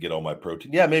I eat to get all my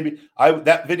protein? Yeah, maybe.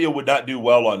 That video would not do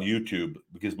well on YouTube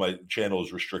because my channel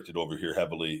is restricted over here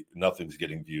heavily. Nothing's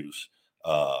getting views,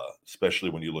 especially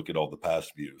when you look at all the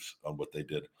past views on what they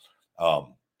did.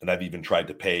 And I've even tried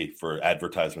to pay for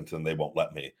advertisements and they won't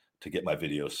let me to get my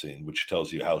videos seen, which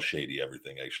tells you how shady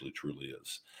everything actually truly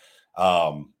is.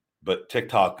 But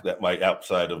TikTok, that might,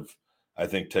 outside of, I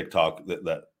think TikTok,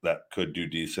 that could do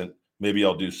decent. Maybe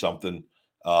I'll do something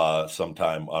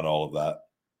sometime on all of that.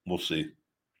 We'll see.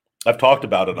 I've talked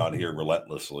about it on here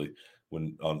relentlessly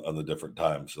when on the different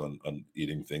times on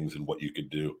eating things and what you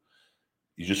could do.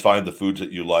 You just find the foods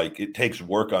that you like. It takes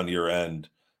work on your end.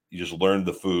 You just learn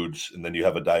the foods, and then you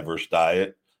have a diverse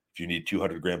diet. If you need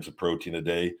 200 grams of protein a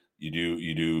day,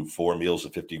 you do 4 meals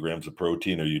of 50 grams of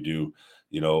protein, or you do,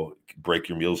 break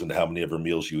your meals into how many ever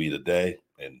meals you eat a day,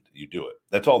 and you do it.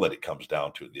 That's all that it comes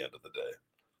down to at the end of the day.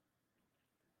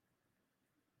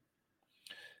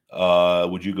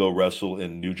 Would you go wrestle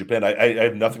in New Japan? I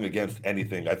have nothing against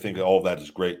anything. I think all of that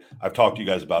is great. I've talked to you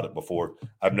guys about it before.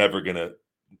 I'm never gonna.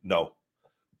 No,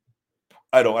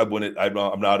 I don't. I wouldn't. I'm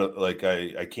not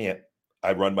I can't.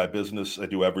 I run my business. I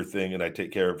do everything, and I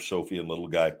take care of Sophie and little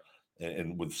guy.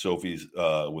 And with Sophie's,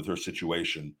 with her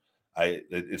situation,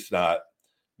 it's not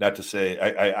to say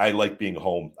I like being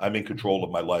home. I'm in control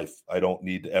of my life. I don't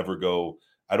need to ever go.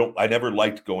 I never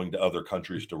liked going to other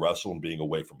countries to wrestle and being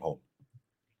away from home.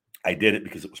 I did it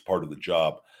because it was part of the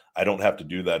job. I don't have to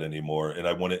do that anymore. And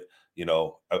I want it,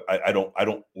 I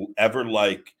don't ever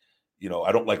like,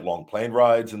 I don't like long plane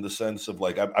rides in the sense of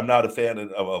like, I'm not a fan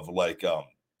of like,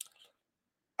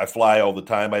 I fly all the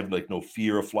time. I have like no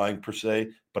fear of flying per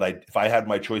se, but if I had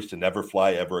my choice to never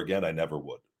fly ever again, I never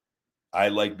would. I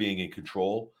like being in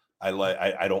control. I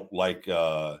don't like,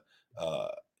 I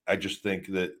just think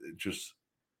that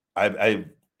I have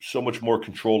so much more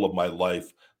control of my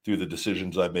life through the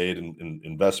decisions I made and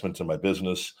investments in my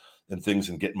business and things,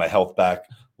 and getting my health back,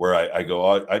 where I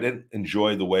go, I didn't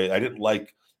enjoy I didn't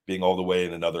like being all the way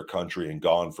in another country and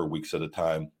gone for weeks at a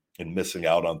time and missing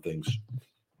out on things.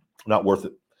 Not worth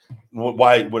it.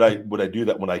 Why would I do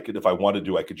that when I could, if I wanted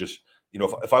to, I could just,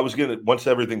 if I was once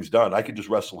everything's done, I could just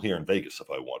wrestle here in Vegas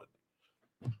if I wanted.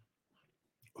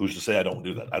 Who's to say I don't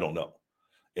do that? I don't know.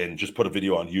 And just put a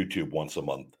video on YouTube once a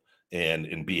month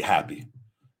and be happy.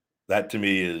 That to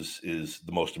me is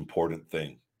the most important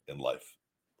thing in life.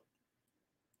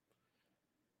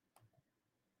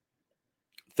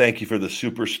 Thank you for the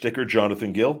super sticker,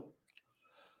 Jonathan Gill.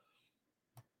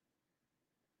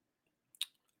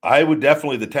 I would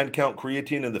definitely, the 10 count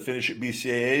creatine and the finish at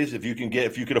BCAAs.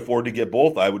 If you could afford to get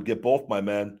both, I would get both, my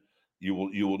man.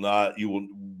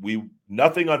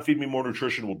 Nothing on Feed Me More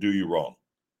Nutrition will do you wrong.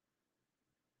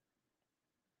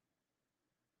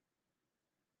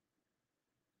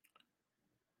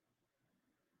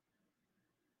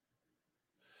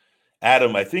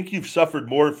 Adam, I think you've suffered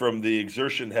more from the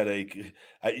exertion headache.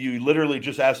 You literally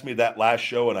just asked me that last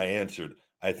show and I answered.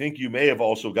 I think you may have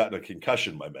also gotten a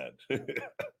concussion, my man.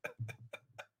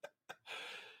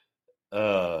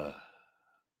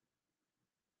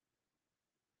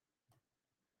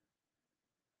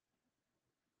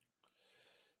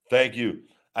 Thank you.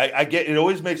 I get, it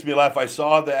always makes me laugh. I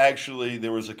saw that actually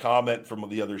there was a comment from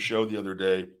the other show the other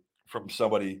day from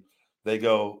somebody. They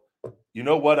go, you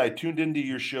know what? I tuned into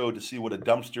your show to see what a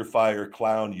dumpster fire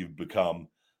clown you've become.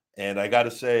 And I got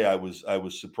to say, I was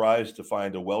surprised to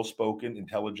find a well-spoken,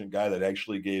 intelligent guy that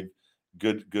actually gave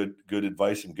good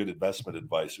advice and good investment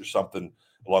advice, or something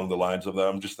along the lines of that.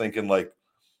 I'm just thinking like,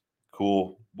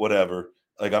 cool, whatever.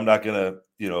 Like, I'm not going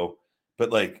to, but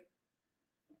like,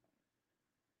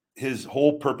 his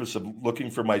whole purpose of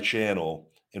looking for my channel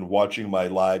and watching my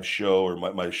live show or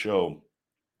my show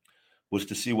was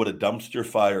to see what a dumpster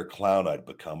fire clown I'd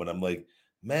become. And I'm like,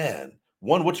 man,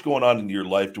 one, what's going on in your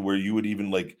life to where you would even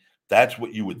like That's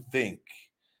what you would think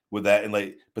with that. And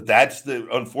like, but that's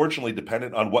unfortunately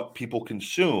dependent on what people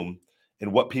consume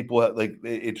and what people like.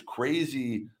 It's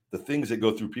crazy the things that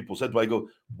go through people's heads. But I go,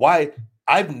 why?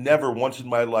 I've never once in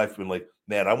my life been like,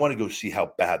 man, I want to go see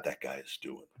how bad that guy is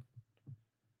doing.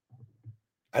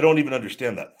 I don't even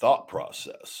understand that thought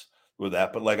process with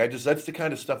that. But like, that's the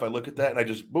kind of stuff I look at that and I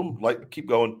just, boom, like keep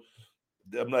going.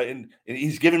 I'm not and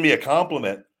he's giving me a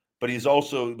compliment, but he's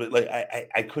also, but like,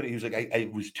 I couldn't, he was like, I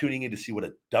was tuning in to see what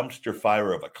a dumpster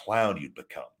fire of a clown you'd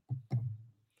become.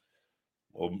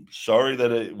 Well, sorry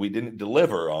that we didn't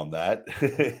deliver on that.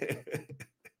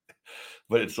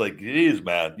 But it's like, geez,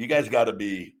 man, you guys got to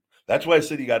be, that's why I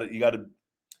said you got to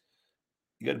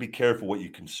be careful what you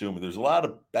consume. And there's a lot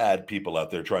of bad people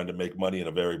out there trying to make money in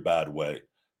a very bad way.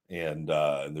 And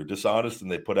they're dishonest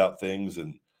and they put out things.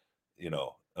 And,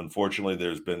 unfortunately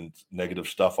there's been negative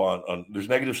stuff there's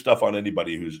negative stuff on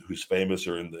anybody who's famous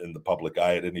or in the public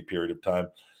eye at any period of time.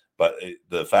 But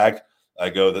the fact I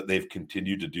go that they've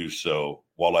continued to do so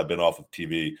while I've been off of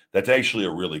TV, that's actually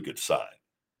a really good sign,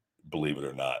 believe it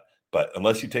or not. But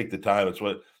unless you take the time,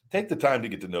 take the time to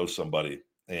get to know somebody.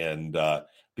 And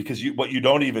because what you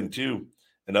don't even do,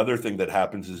 another thing that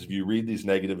happens is if you read these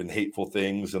negative and hateful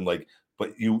things and like,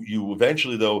 but you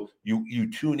eventually though, you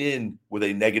tune in with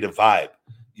a negative vibe.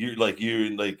 You're like,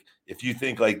 if you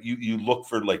think like you look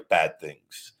for like bad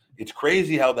things, it's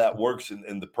crazy how that works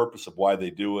and the purpose of why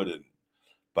they do it.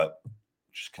 But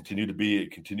just continue to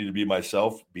be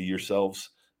myself, be yourselves.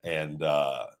 And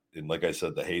like I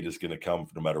said, the hate is going to come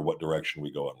no matter what direction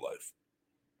we go in life.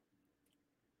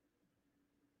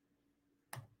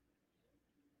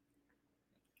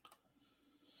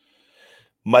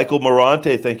 Michael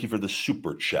Morante, thank you for the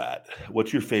super chat.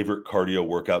 What's your favorite cardio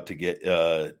workout to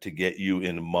get you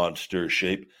in monster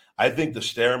shape? I think the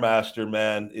Stairmaster,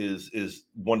 man, is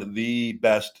one of the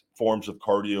best forms of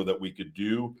cardio that we could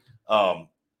do.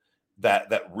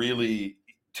 That really,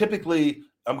 typically,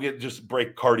 I'm going to just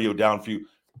break cardio down for you.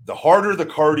 The harder the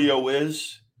cardio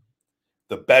is,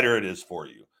 the better it is for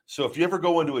you. So if you ever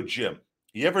go into a gym,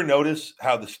 you ever notice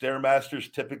how the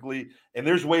Stairmasters typically, and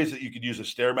there's ways that you could use a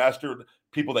Stairmaster,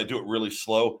 people that do it really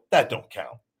slow, that don't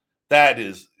count. That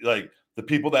is like the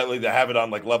people that have it on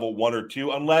like level 1 or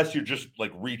 2, unless you're just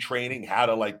like retraining how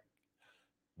to like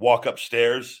walk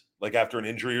upstairs, like after an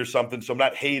injury or something. So I'm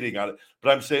not hating on it,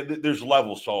 but I'm saying that there's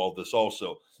levels to all of this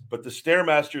also. But the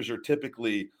Stairmasters are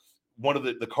typically one of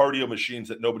the cardio machines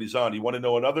that nobody's on. You want to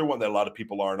know another one that a lot of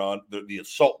people aren't on? The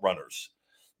assault runners.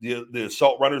 The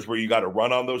assault runners where you got to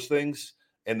run on those things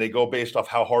and they go based off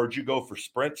how hard you go for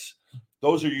sprints.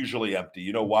 Those are usually empty.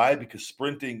 You know why? Because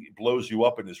sprinting blows you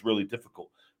up and is really difficult.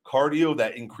 Cardio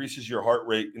that increases your heart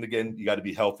rate. And again, you got to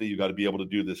be healthy. You got to be able to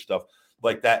do this stuff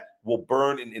like that will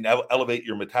burn and elevate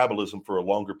your metabolism for a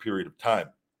longer period of time.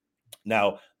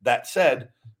 Now, that said,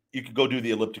 you could go do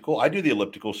the elliptical. I do the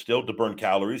elliptical still to burn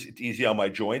calories. It's easy on my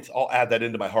joints. I'll add that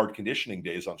into my hard conditioning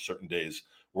days on certain days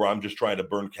where I'm just trying to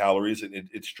burn calories. And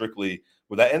it's strictly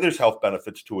with that. And there's health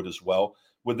benefits to it as well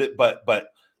with it. But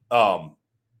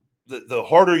the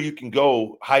harder you can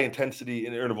go, high intensity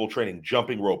in interval training,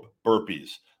 jumping rope,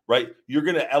 burpees, right? You're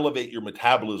going to elevate your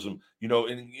metabolism,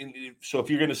 so if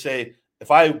you're going to say,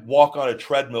 if I walk on a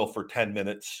treadmill for 10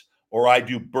 minutes or I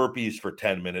do burpees for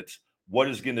 10 minutes, what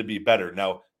is going to be better?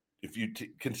 Now, if you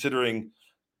considering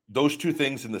those two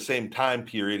things in the same time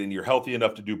period and you're healthy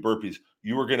enough to do burpees,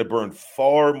 you are going to burn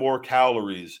far more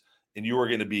calories and you are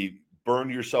going to burn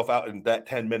yourself out in that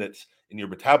 10 minutes and your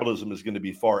metabolism is going to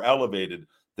be far elevated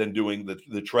than doing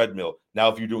the treadmill. Now,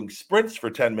 if you're doing sprints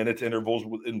for 10 minutes intervals,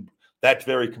 that's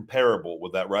very comparable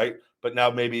with that, right? But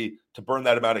now maybe to burn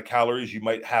that amount of calories, you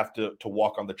might have to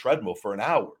walk on the treadmill for an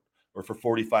hour or for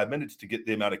 45 minutes to get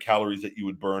the amount of calories that you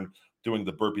would burn doing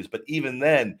the burpees. But even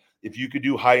then, if you could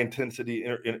do high intensity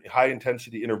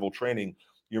interval training,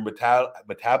 your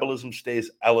metabolism stays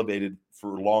elevated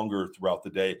for longer throughout the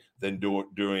day than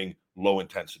doing low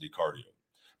intensity cardio.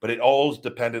 But it all is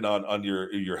dependent on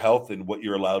your health and what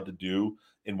you're allowed to do.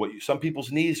 And some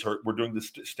people's knees hurt. We're doing the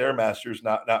Stairmasters,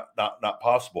 not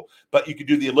possible. But you could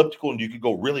do the elliptical and you could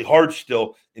go really hard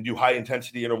still and do high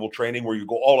intensity interval training where you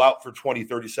go all out for 20,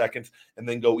 30 seconds and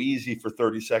then go easy for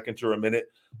 30 seconds or a minute,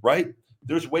 right?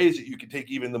 There's ways that you can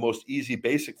take even the most easy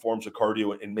basic forms of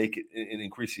cardio and make it and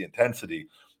increase the intensity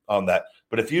on that.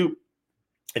 But if you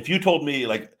told me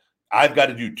like I've got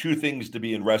to do 2 things to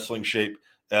be in wrestling shape,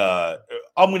 I'm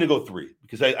going to go 3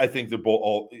 because I think they're both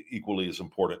all equally as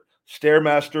important.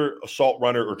 Stairmaster, assault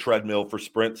runner, or treadmill for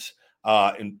sprints,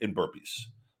 and burpees.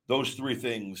 Those 3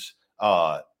 things,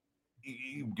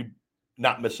 you could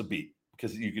not miss a beat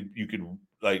because you could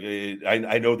like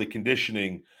I know the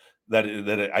conditioning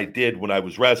that I did when I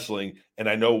was wrestling, and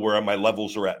I know where my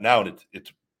levels are at now, and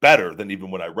it's better than even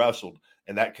when I wrestled.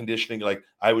 And that conditioning, like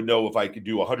I would know if I could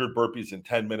do 100 burpees in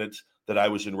 10 minutes that I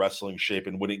was in wrestling shape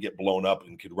and wouldn't get blown up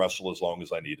and could wrestle as long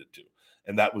as I needed to.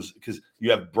 And that was because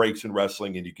you have breaks in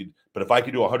wrestling and you could, but if I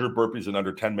could do 100 burpees in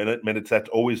under 10 minutes, that's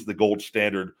always the gold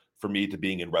standard for me to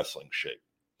being in wrestling shape.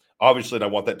 Obviously, and I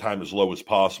want that time as low as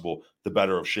possible, the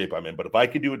better of shape I'm in. But if I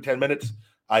could do it 10 minutes,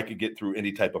 I could get through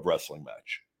any type of wrestling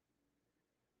match.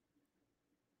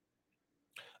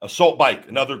 Assault bike,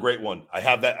 another great one. I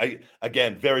have that.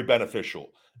 Again, very beneficial.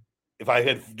 If I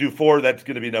had to do 4, that's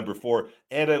going to be number 4.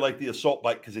 And I like the assault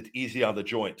bike because it's easy on the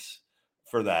joints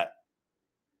for that.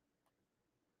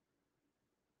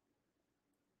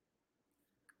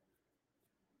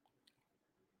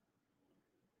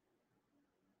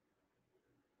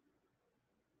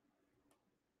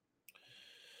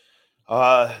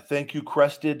 Thank you,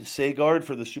 Crested Sagard,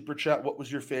 for the super chat. What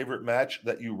was your favorite match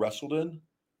that you wrestled in?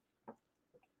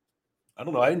 I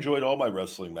don't know. I enjoyed all my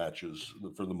wrestling matches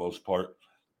for the most part.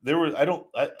 There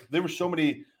were so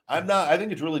many. I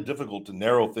think it's really difficult to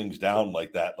narrow things down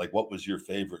like that. Like, what was your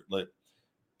favorite? Like,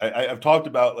 I've talked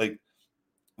about like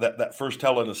that first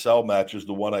Hell in a Cell match is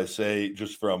the one I say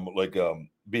just from like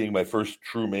being my first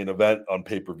true main event on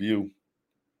pay-per-view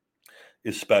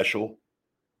is special,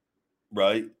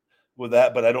 right? With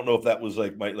that, but I don't know if that was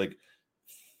like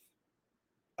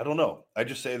I don't know. I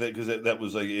just say that because that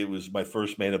was like it was my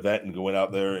first main event and going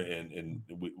out there and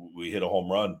we hit a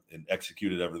home run and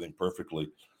executed everything perfectly.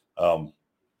 But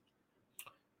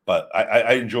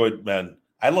I enjoyed, man.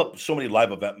 I love so many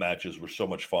live event matches were so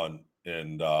much fun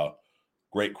and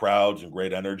great crowds and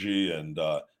great energy. And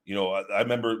I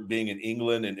remember being in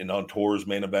England and on tours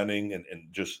main eventing and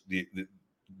just the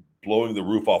blowing the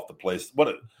roof off the place.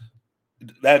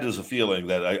 That is a feeling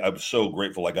that I'm so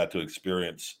grateful I got to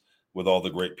experience with all the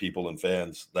great people and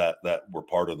fans that were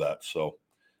part of that. So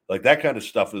like that kind of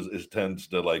stuff is tends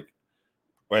to like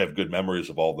I have good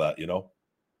memories of all that,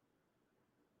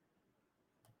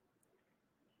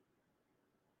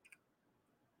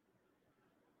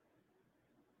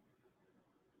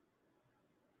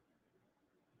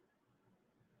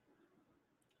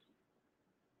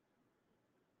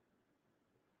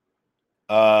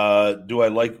 Do I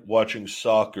like watching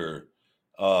soccer?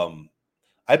 Um,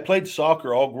 I played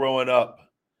soccer all growing up.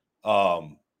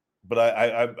 But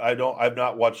I don't I've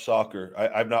not watched soccer.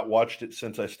 I've not watched it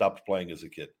since I stopped playing as a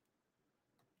kid.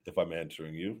 If I'm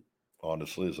answering you,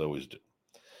 honestly, as I always do.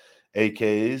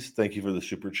 AKs, thank you for the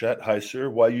super chat. Hi, sir.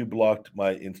 Why you blocked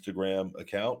my Instagram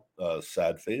account?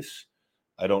 Sad face.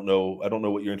 I don't know. I don't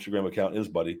know what your Instagram account is,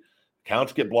 buddy.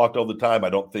 Accounts get blocked all the time. I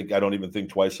don't even think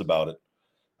twice about it.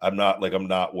 I'm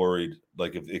not worried.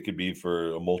 Like if it could be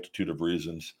for a multitude of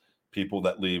reasons. People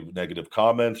that leave negative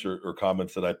comments or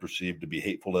comments that I perceive to be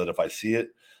hateful that if I see it,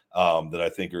 that I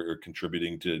think are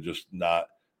contributing to just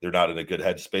they're not in a good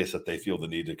headspace that they feel the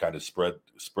need to kind of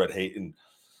spread hate. And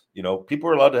people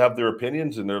are allowed to have their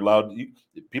opinions and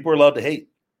people are allowed to hate.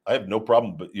 I have no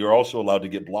problem, but you're also allowed to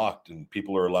get blocked and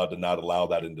people are allowed to not allow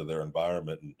that into their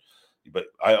environment. But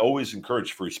I always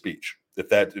encourage free speech.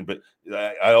 But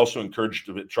I also encourage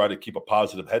to try to keep a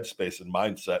positive headspace and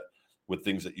mindset with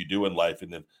things that you do in life.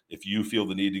 And then if you feel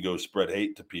the need to go spread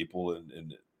hate to people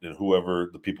and whoever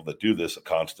the people that do this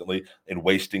constantly and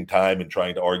wasting time and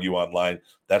trying to argue online,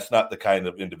 that's not the kind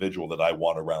of individual that I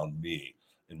want around me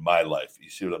in my life. You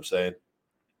see what I'm saying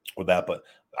with that? But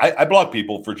I block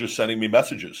people for just sending me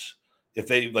messages. If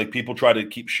they like people try to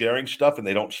keep sharing stuff and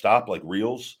they don't stop, like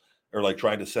reels or like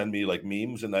trying to send me like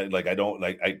memes and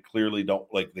I clearly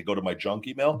don't like they go to my junk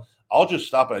email, I'll just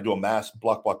stop and I do a mass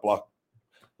block.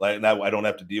 Like now I don't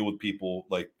have to deal with people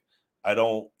like I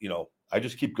don't, I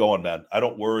just keep going, man. I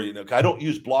don't worry. I don't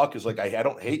use block as like I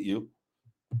don't hate you.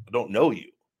 I don't know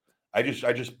you. I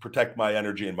just protect my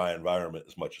energy and my environment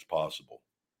as much as possible.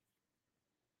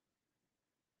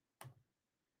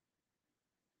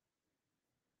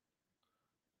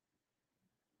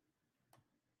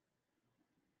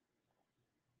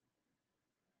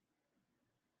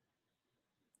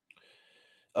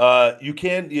 You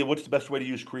can. Yeah, what's the best way to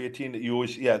use creatine? That you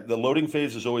always, yeah, the loading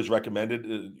phase is always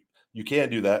recommended. You can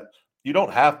do that. You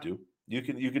don't have to. You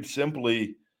could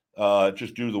simply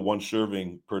just do the one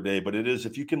serving per day. But it is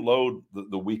if you can load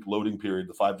the week loading period,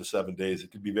 the 5 to 7 days,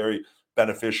 it could be very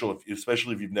beneficial,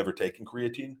 especially if you've never taken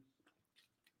creatine.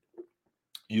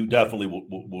 You definitely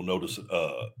will notice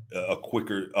a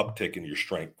quicker uptick in your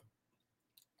strength.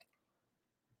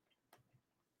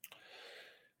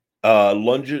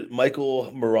 Lunges,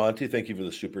 Michael Moranti, thank you for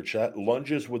the super chat.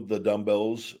 Lunges with the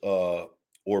dumbbells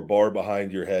or bar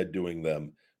behind your head doing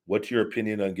them. What's your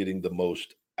opinion on getting the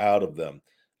most out of them.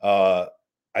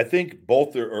 I think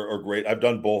both are great. I've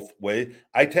done both ways.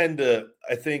 I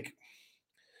think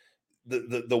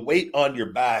the weight on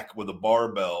your back with a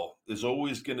barbell is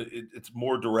always it's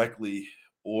more directly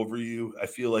over you. I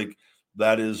feel like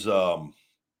that is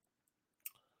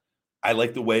I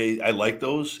like the way I like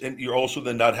those, and you're also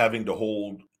then not having to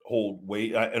hold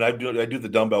weight. I do the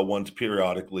dumbbell ones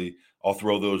periodically. I'll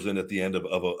throw those in at the end of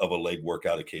a leg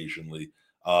workout occasionally.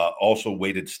 Also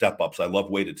weighted step ups. I love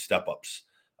weighted step ups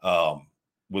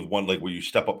with one leg where you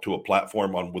step up to a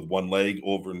platform on with one leg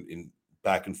over in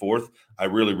back and forth. I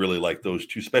really really like those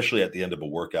too, especially at the end of a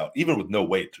workout, even with no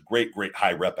weight. It's a great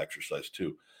high rep exercise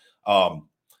too. Um,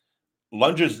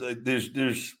 Lunges.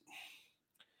 There's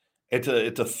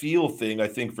it's a feel thing, I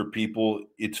think, for people.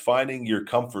 It's finding your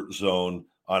comfort zone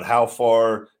on how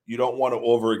far you don't want to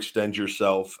overextend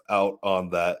yourself out on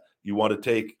that. You want to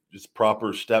take just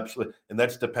proper steps, and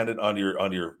that's dependent on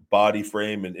your body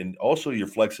frame and also your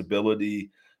flexibility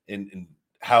and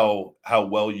how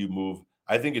well you move.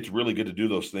 I think it's really good to do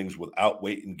those things without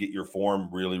weight and get your form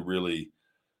really, really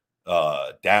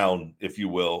down, if you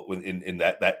will, in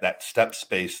that step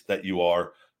space that you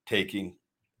are taking.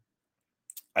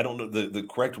 I don't know the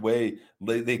correct way.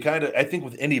 They kind of, I think,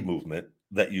 with any movement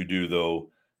that you do, though,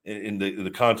 in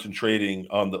the concentrating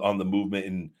on the movement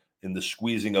and in the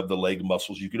squeezing of the leg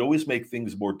muscles, you could always make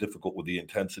things more difficult with the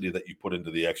intensity that you put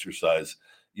into the exercise.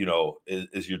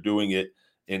 As you're doing it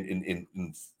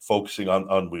in focusing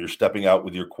on when you're stepping out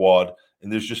with your quad,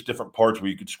 and there's just different parts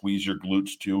where you could squeeze your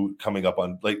glutes too, coming up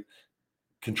on like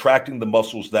contracting the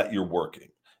muscles that you're working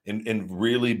and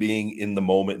really being in the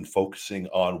moment and focusing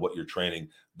on what you're training.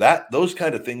 That those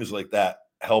kind of things like that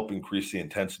help increase the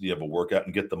intensity of a workout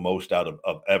and get the most out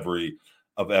of every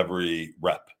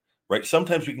rep. Right.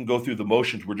 Sometimes we can go through the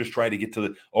motions. We're just trying to get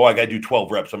to I got to do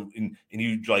 12 reps. And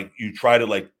you try to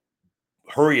like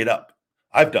hurry it up.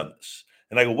 I've done this.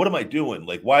 And I go, what am I doing?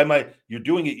 Like, why am I? You're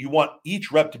doing it. You want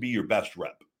each rep to be your best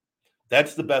rep.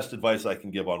 That's the best advice I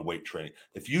can give on weight training.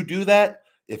 If you do that,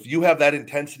 if you have that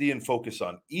intensity and focus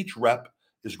on each rep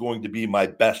is going to be my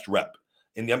best rep.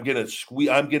 And I'm going to squeeze,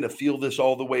 I'm going to feel this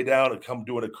all the way down and come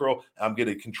doing a curl. I'm going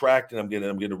to contract and I'm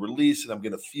going to release and I'm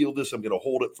going to feel this. I'm going to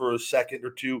hold it for a second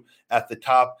or two at the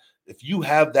top. If you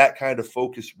have that kind of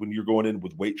focus when you're going in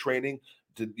with weight training,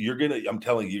 I'm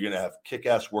telling you, you're going to have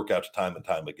kick-ass workouts time and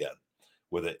time again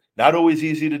with it. Not always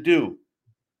easy to do.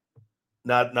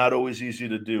 Not always easy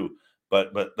to do,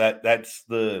 but that's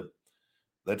the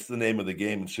name of the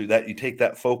game. And so that you take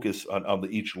that focus on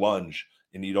each lunge,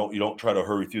 and you don't try to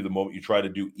hurry through the moment. You try to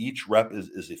do each rep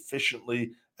as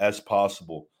efficiently as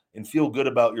possible and feel good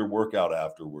about your workout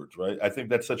afterwards, right? I think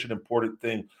that's such an important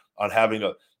thing on having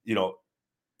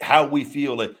how we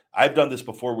feel. Like I've done this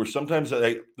before where sometimes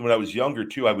when I was younger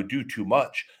too, I would do too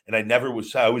much and I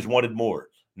always wanted more,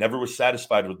 never was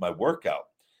satisfied with my workout.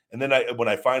 And then when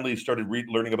I finally started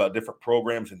learning about different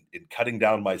programs and cutting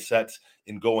down my sets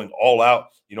and going all out,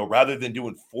 rather than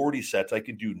doing 40 sets, I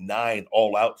could do 9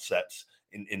 all out sets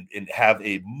and have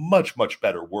a much, much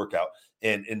better workout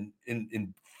and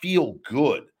feel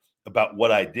good about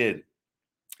what I did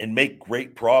and make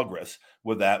great progress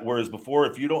with that. Whereas before,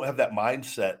 if you don't have that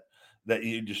mindset that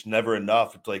you just never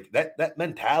enough, it's like that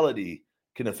mentality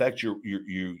can affect your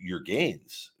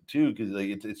gains too, because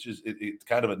it's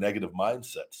kind of a negative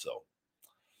mindset. So,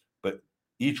 but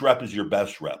each rep is your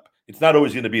best rep. It's not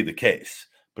always going to be the case,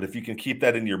 but if you can keep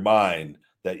that in your mind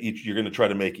that you're going to try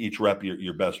to make each rep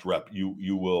your best rep,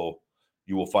 you will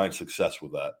find success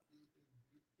with that.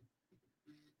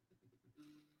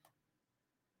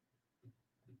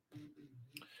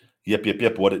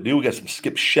 Yep. What it do? We got some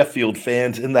Skip Sheffield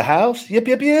fans in the house.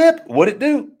 Yep. What it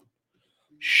do?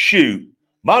 Shoot.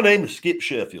 My name is Skip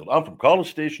Sheffield. I'm from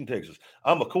College Station, Texas.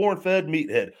 I'm a corn-fed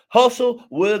meathead. Hustle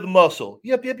with muscle.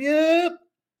 Yep.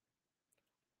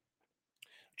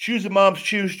 Choosy moms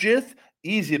choose Jeff.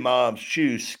 Easy moms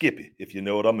choose Skippy, if you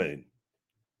know what I mean.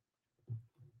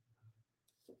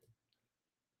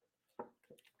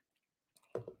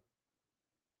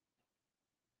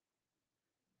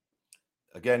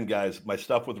 Again, guys, my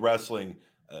stuff with wrestling,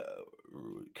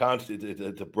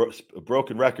 it's a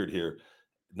broken record here.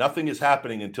 Nothing is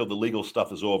happening until the legal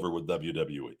stuff is over with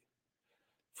WWE.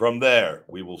 From there,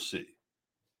 we will see.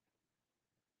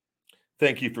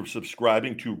 Thank you for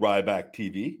subscribing to Ryback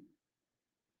TV.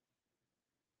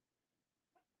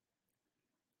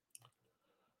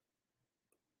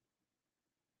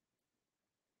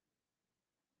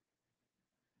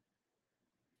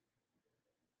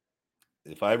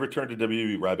 If I returned to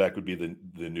WWE, Ryback would be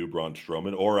the new Braun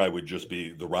Strowman, or I would just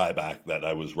be the Ryback that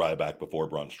I was Ryback before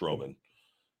Braun Strowman.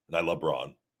 And I love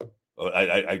Braun.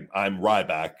 I'm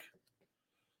Ryback,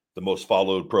 the most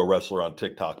followed pro wrestler on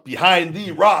TikTok. Behind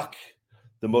the Rock,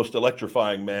 the most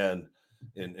electrifying man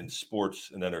in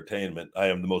sports and entertainment. I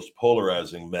am the most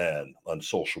polarizing man on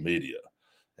social media.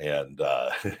 And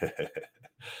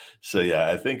so, yeah,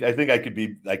 I think I think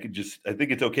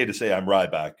it's okay to say I'm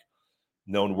Ryback,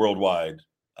 known worldwide.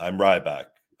 I'm Ryback.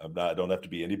 I don't have to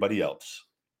be anybody else.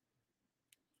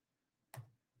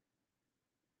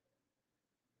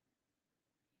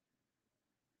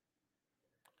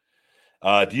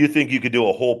 Do you think you could do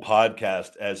a whole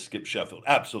podcast as Skip Sheffield?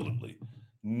 Absolutely.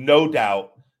 No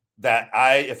doubt that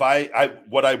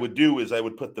what I would do is I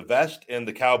would put the vest and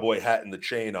the cowboy hat and the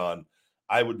chain on.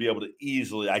 I would be able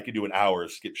to I could do an hour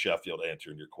of Skip Sheffield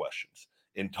answering your questions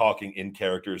and talking in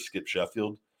character as Skip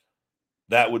Sheffield.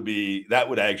 That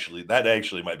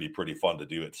actually might be pretty fun to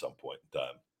do at some point in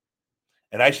time.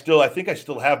 And I think I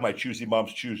still have my Choosy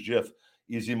Moms Choose GIF,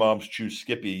 Easy Moms Choose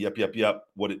Skippy, yep,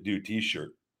 what it do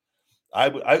t-shirt.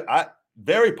 I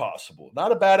very possible.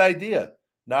 Not a bad idea.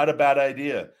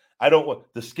 I don't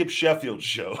want the Skip Sheffield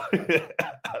show.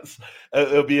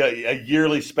 It'll be a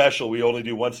yearly special. We only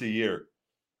do once a year.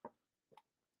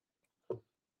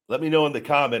 Let me know in the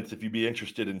comments if you'd be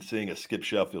interested in seeing a Skip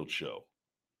Sheffield show.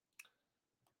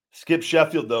 Skip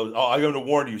Sheffield, though, I'm going to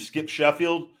warn you, Skip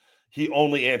Sheffield, he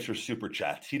only answers super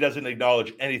chats. He doesn't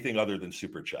acknowledge anything other than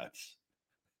super chats.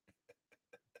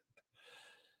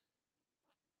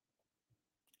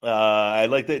 I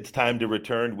like that it's time to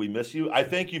return. We miss you. I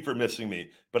thank you for missing me,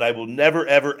 but I will never,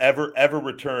 ever, ever, ever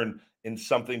return in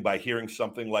something by hearing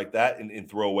something like that and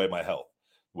throw away my health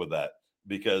with that,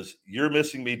 because you're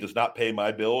missing me does not pay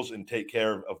my bills and take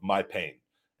care of my pain.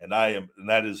 And I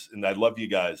love you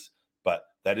guys, but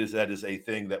that is a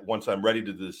thing that once I'm ready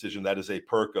to the decision, that is a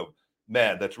perk of,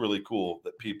 man, that's really cool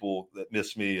that people that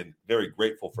miss me, and very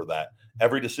grateful for that.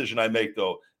 Every decision I make,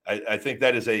 though, I think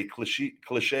that is a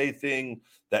cliche thing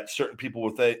that certain people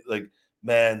will think, like,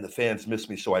 man, the fans miss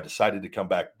me, so I decided to come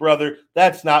back. Brother,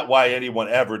 that's not why anyone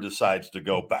ever decides to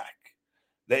go back.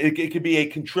 It could be a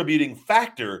contributing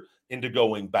factor into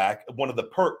going back, one of the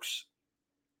perks.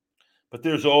 But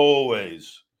there's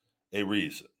always a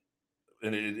reason.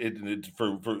 And it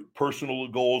for personal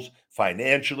goals,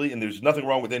 financially, and there's nothing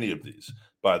wrong with any of these,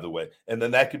 by the way. And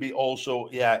then that could be also,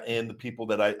 and the people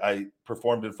that I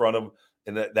performed in front of,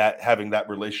 and that having that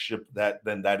relationship,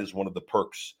 that is one of the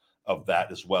perks of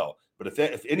that as well. But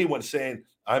if anyone's saying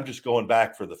I'm just going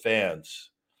back for the fans,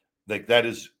 like, that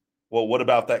is, well, what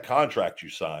about that contract you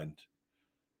signed?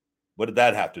 What did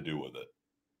that have to do with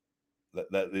it?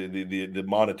 That the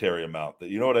monetary amount, that,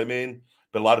 you know what I mean?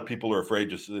 But a lot of people are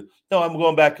afraid to say, no, I'm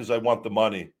going back because I want the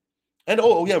money. And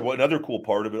another cool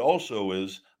part of it also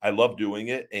is I love doing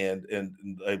it, and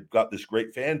I've got this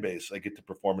great fan base I get to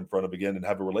perform in front of again and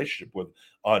have a relationship with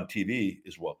on TV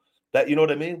as well. That, you know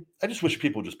what I mean? I just wish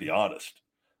people just be honest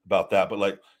about that. But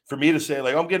like, for me to say,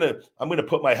 like, I'm gonna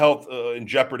put my health in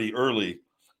jeopardy early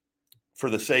for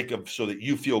the sake of, so that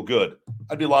you feel good,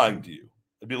 I'd be lying to you.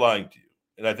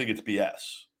 And I think it's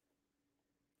BS.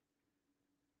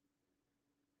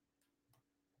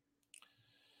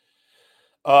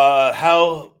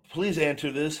 Please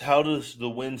answer this. How does the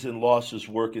wins and losses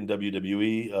work in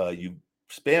WWE? You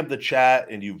spammed the chat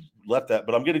and you've left that,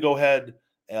 but I'm going to go ahead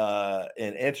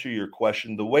and answer your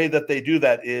question. The way that they do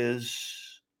that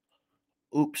is,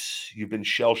 oops, you've been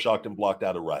shell-shocked and blocked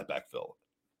out of Rybackville.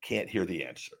 Can't hear the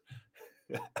answer.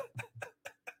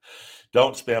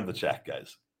 Don't spam the chat,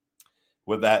 guys.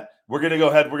 With that, we're going to go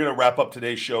ahead. We're going to wrap up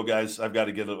today's show, guys. I've got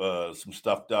to get some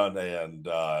stuff done and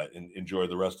enjoy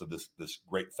the rest of this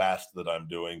great fast that I'm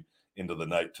doing into the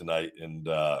night tonight, and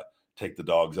take the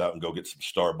dogs out and go get some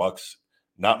Starbucks.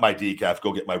 Not my decaf.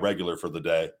 Go get my regular for the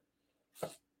day.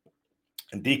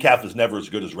 And decaf is never as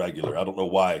good as regular. I don't know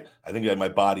why. I think that my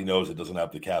body knows it doesn't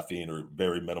have the caffeine, or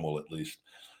very minimal at least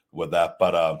with that.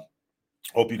 But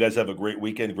hope you guys have a great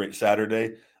weekend, great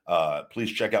Saturday. Please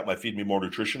check out my Feed Me More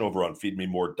Nutrition over on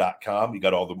feedmemore.com. You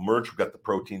got all the merch. We've got the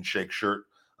protein shake shirt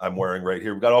I'm wearing right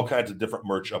here. We've got all kinds of different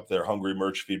merch up there. Hungry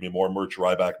merch, Feed Me More merch,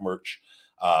 Ryback merch.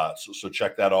 So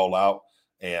check that all out.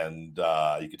 And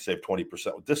you can save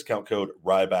 20% with discount code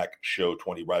Ryback Show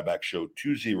 20, Ryback Show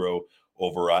 20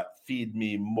 over at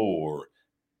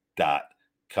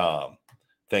feedmemore.com.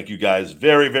 Thank you guys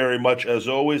very, very much as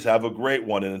always. Have a great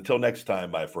one. And until next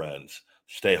time, my friends,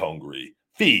 stay hungry.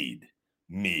 Feed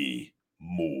me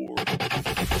more.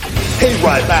 Hey,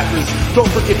 Rybackers, don't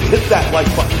forget to hit that like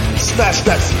button, smash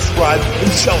that subscribe,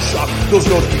 and shell shock those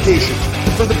notifications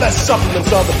for the best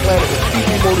supplements on the planet with Feed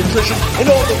Me More Nutrition and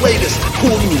all the latest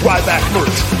cool new Ryback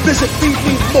merch. Visit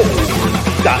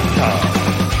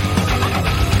feedmemore.com.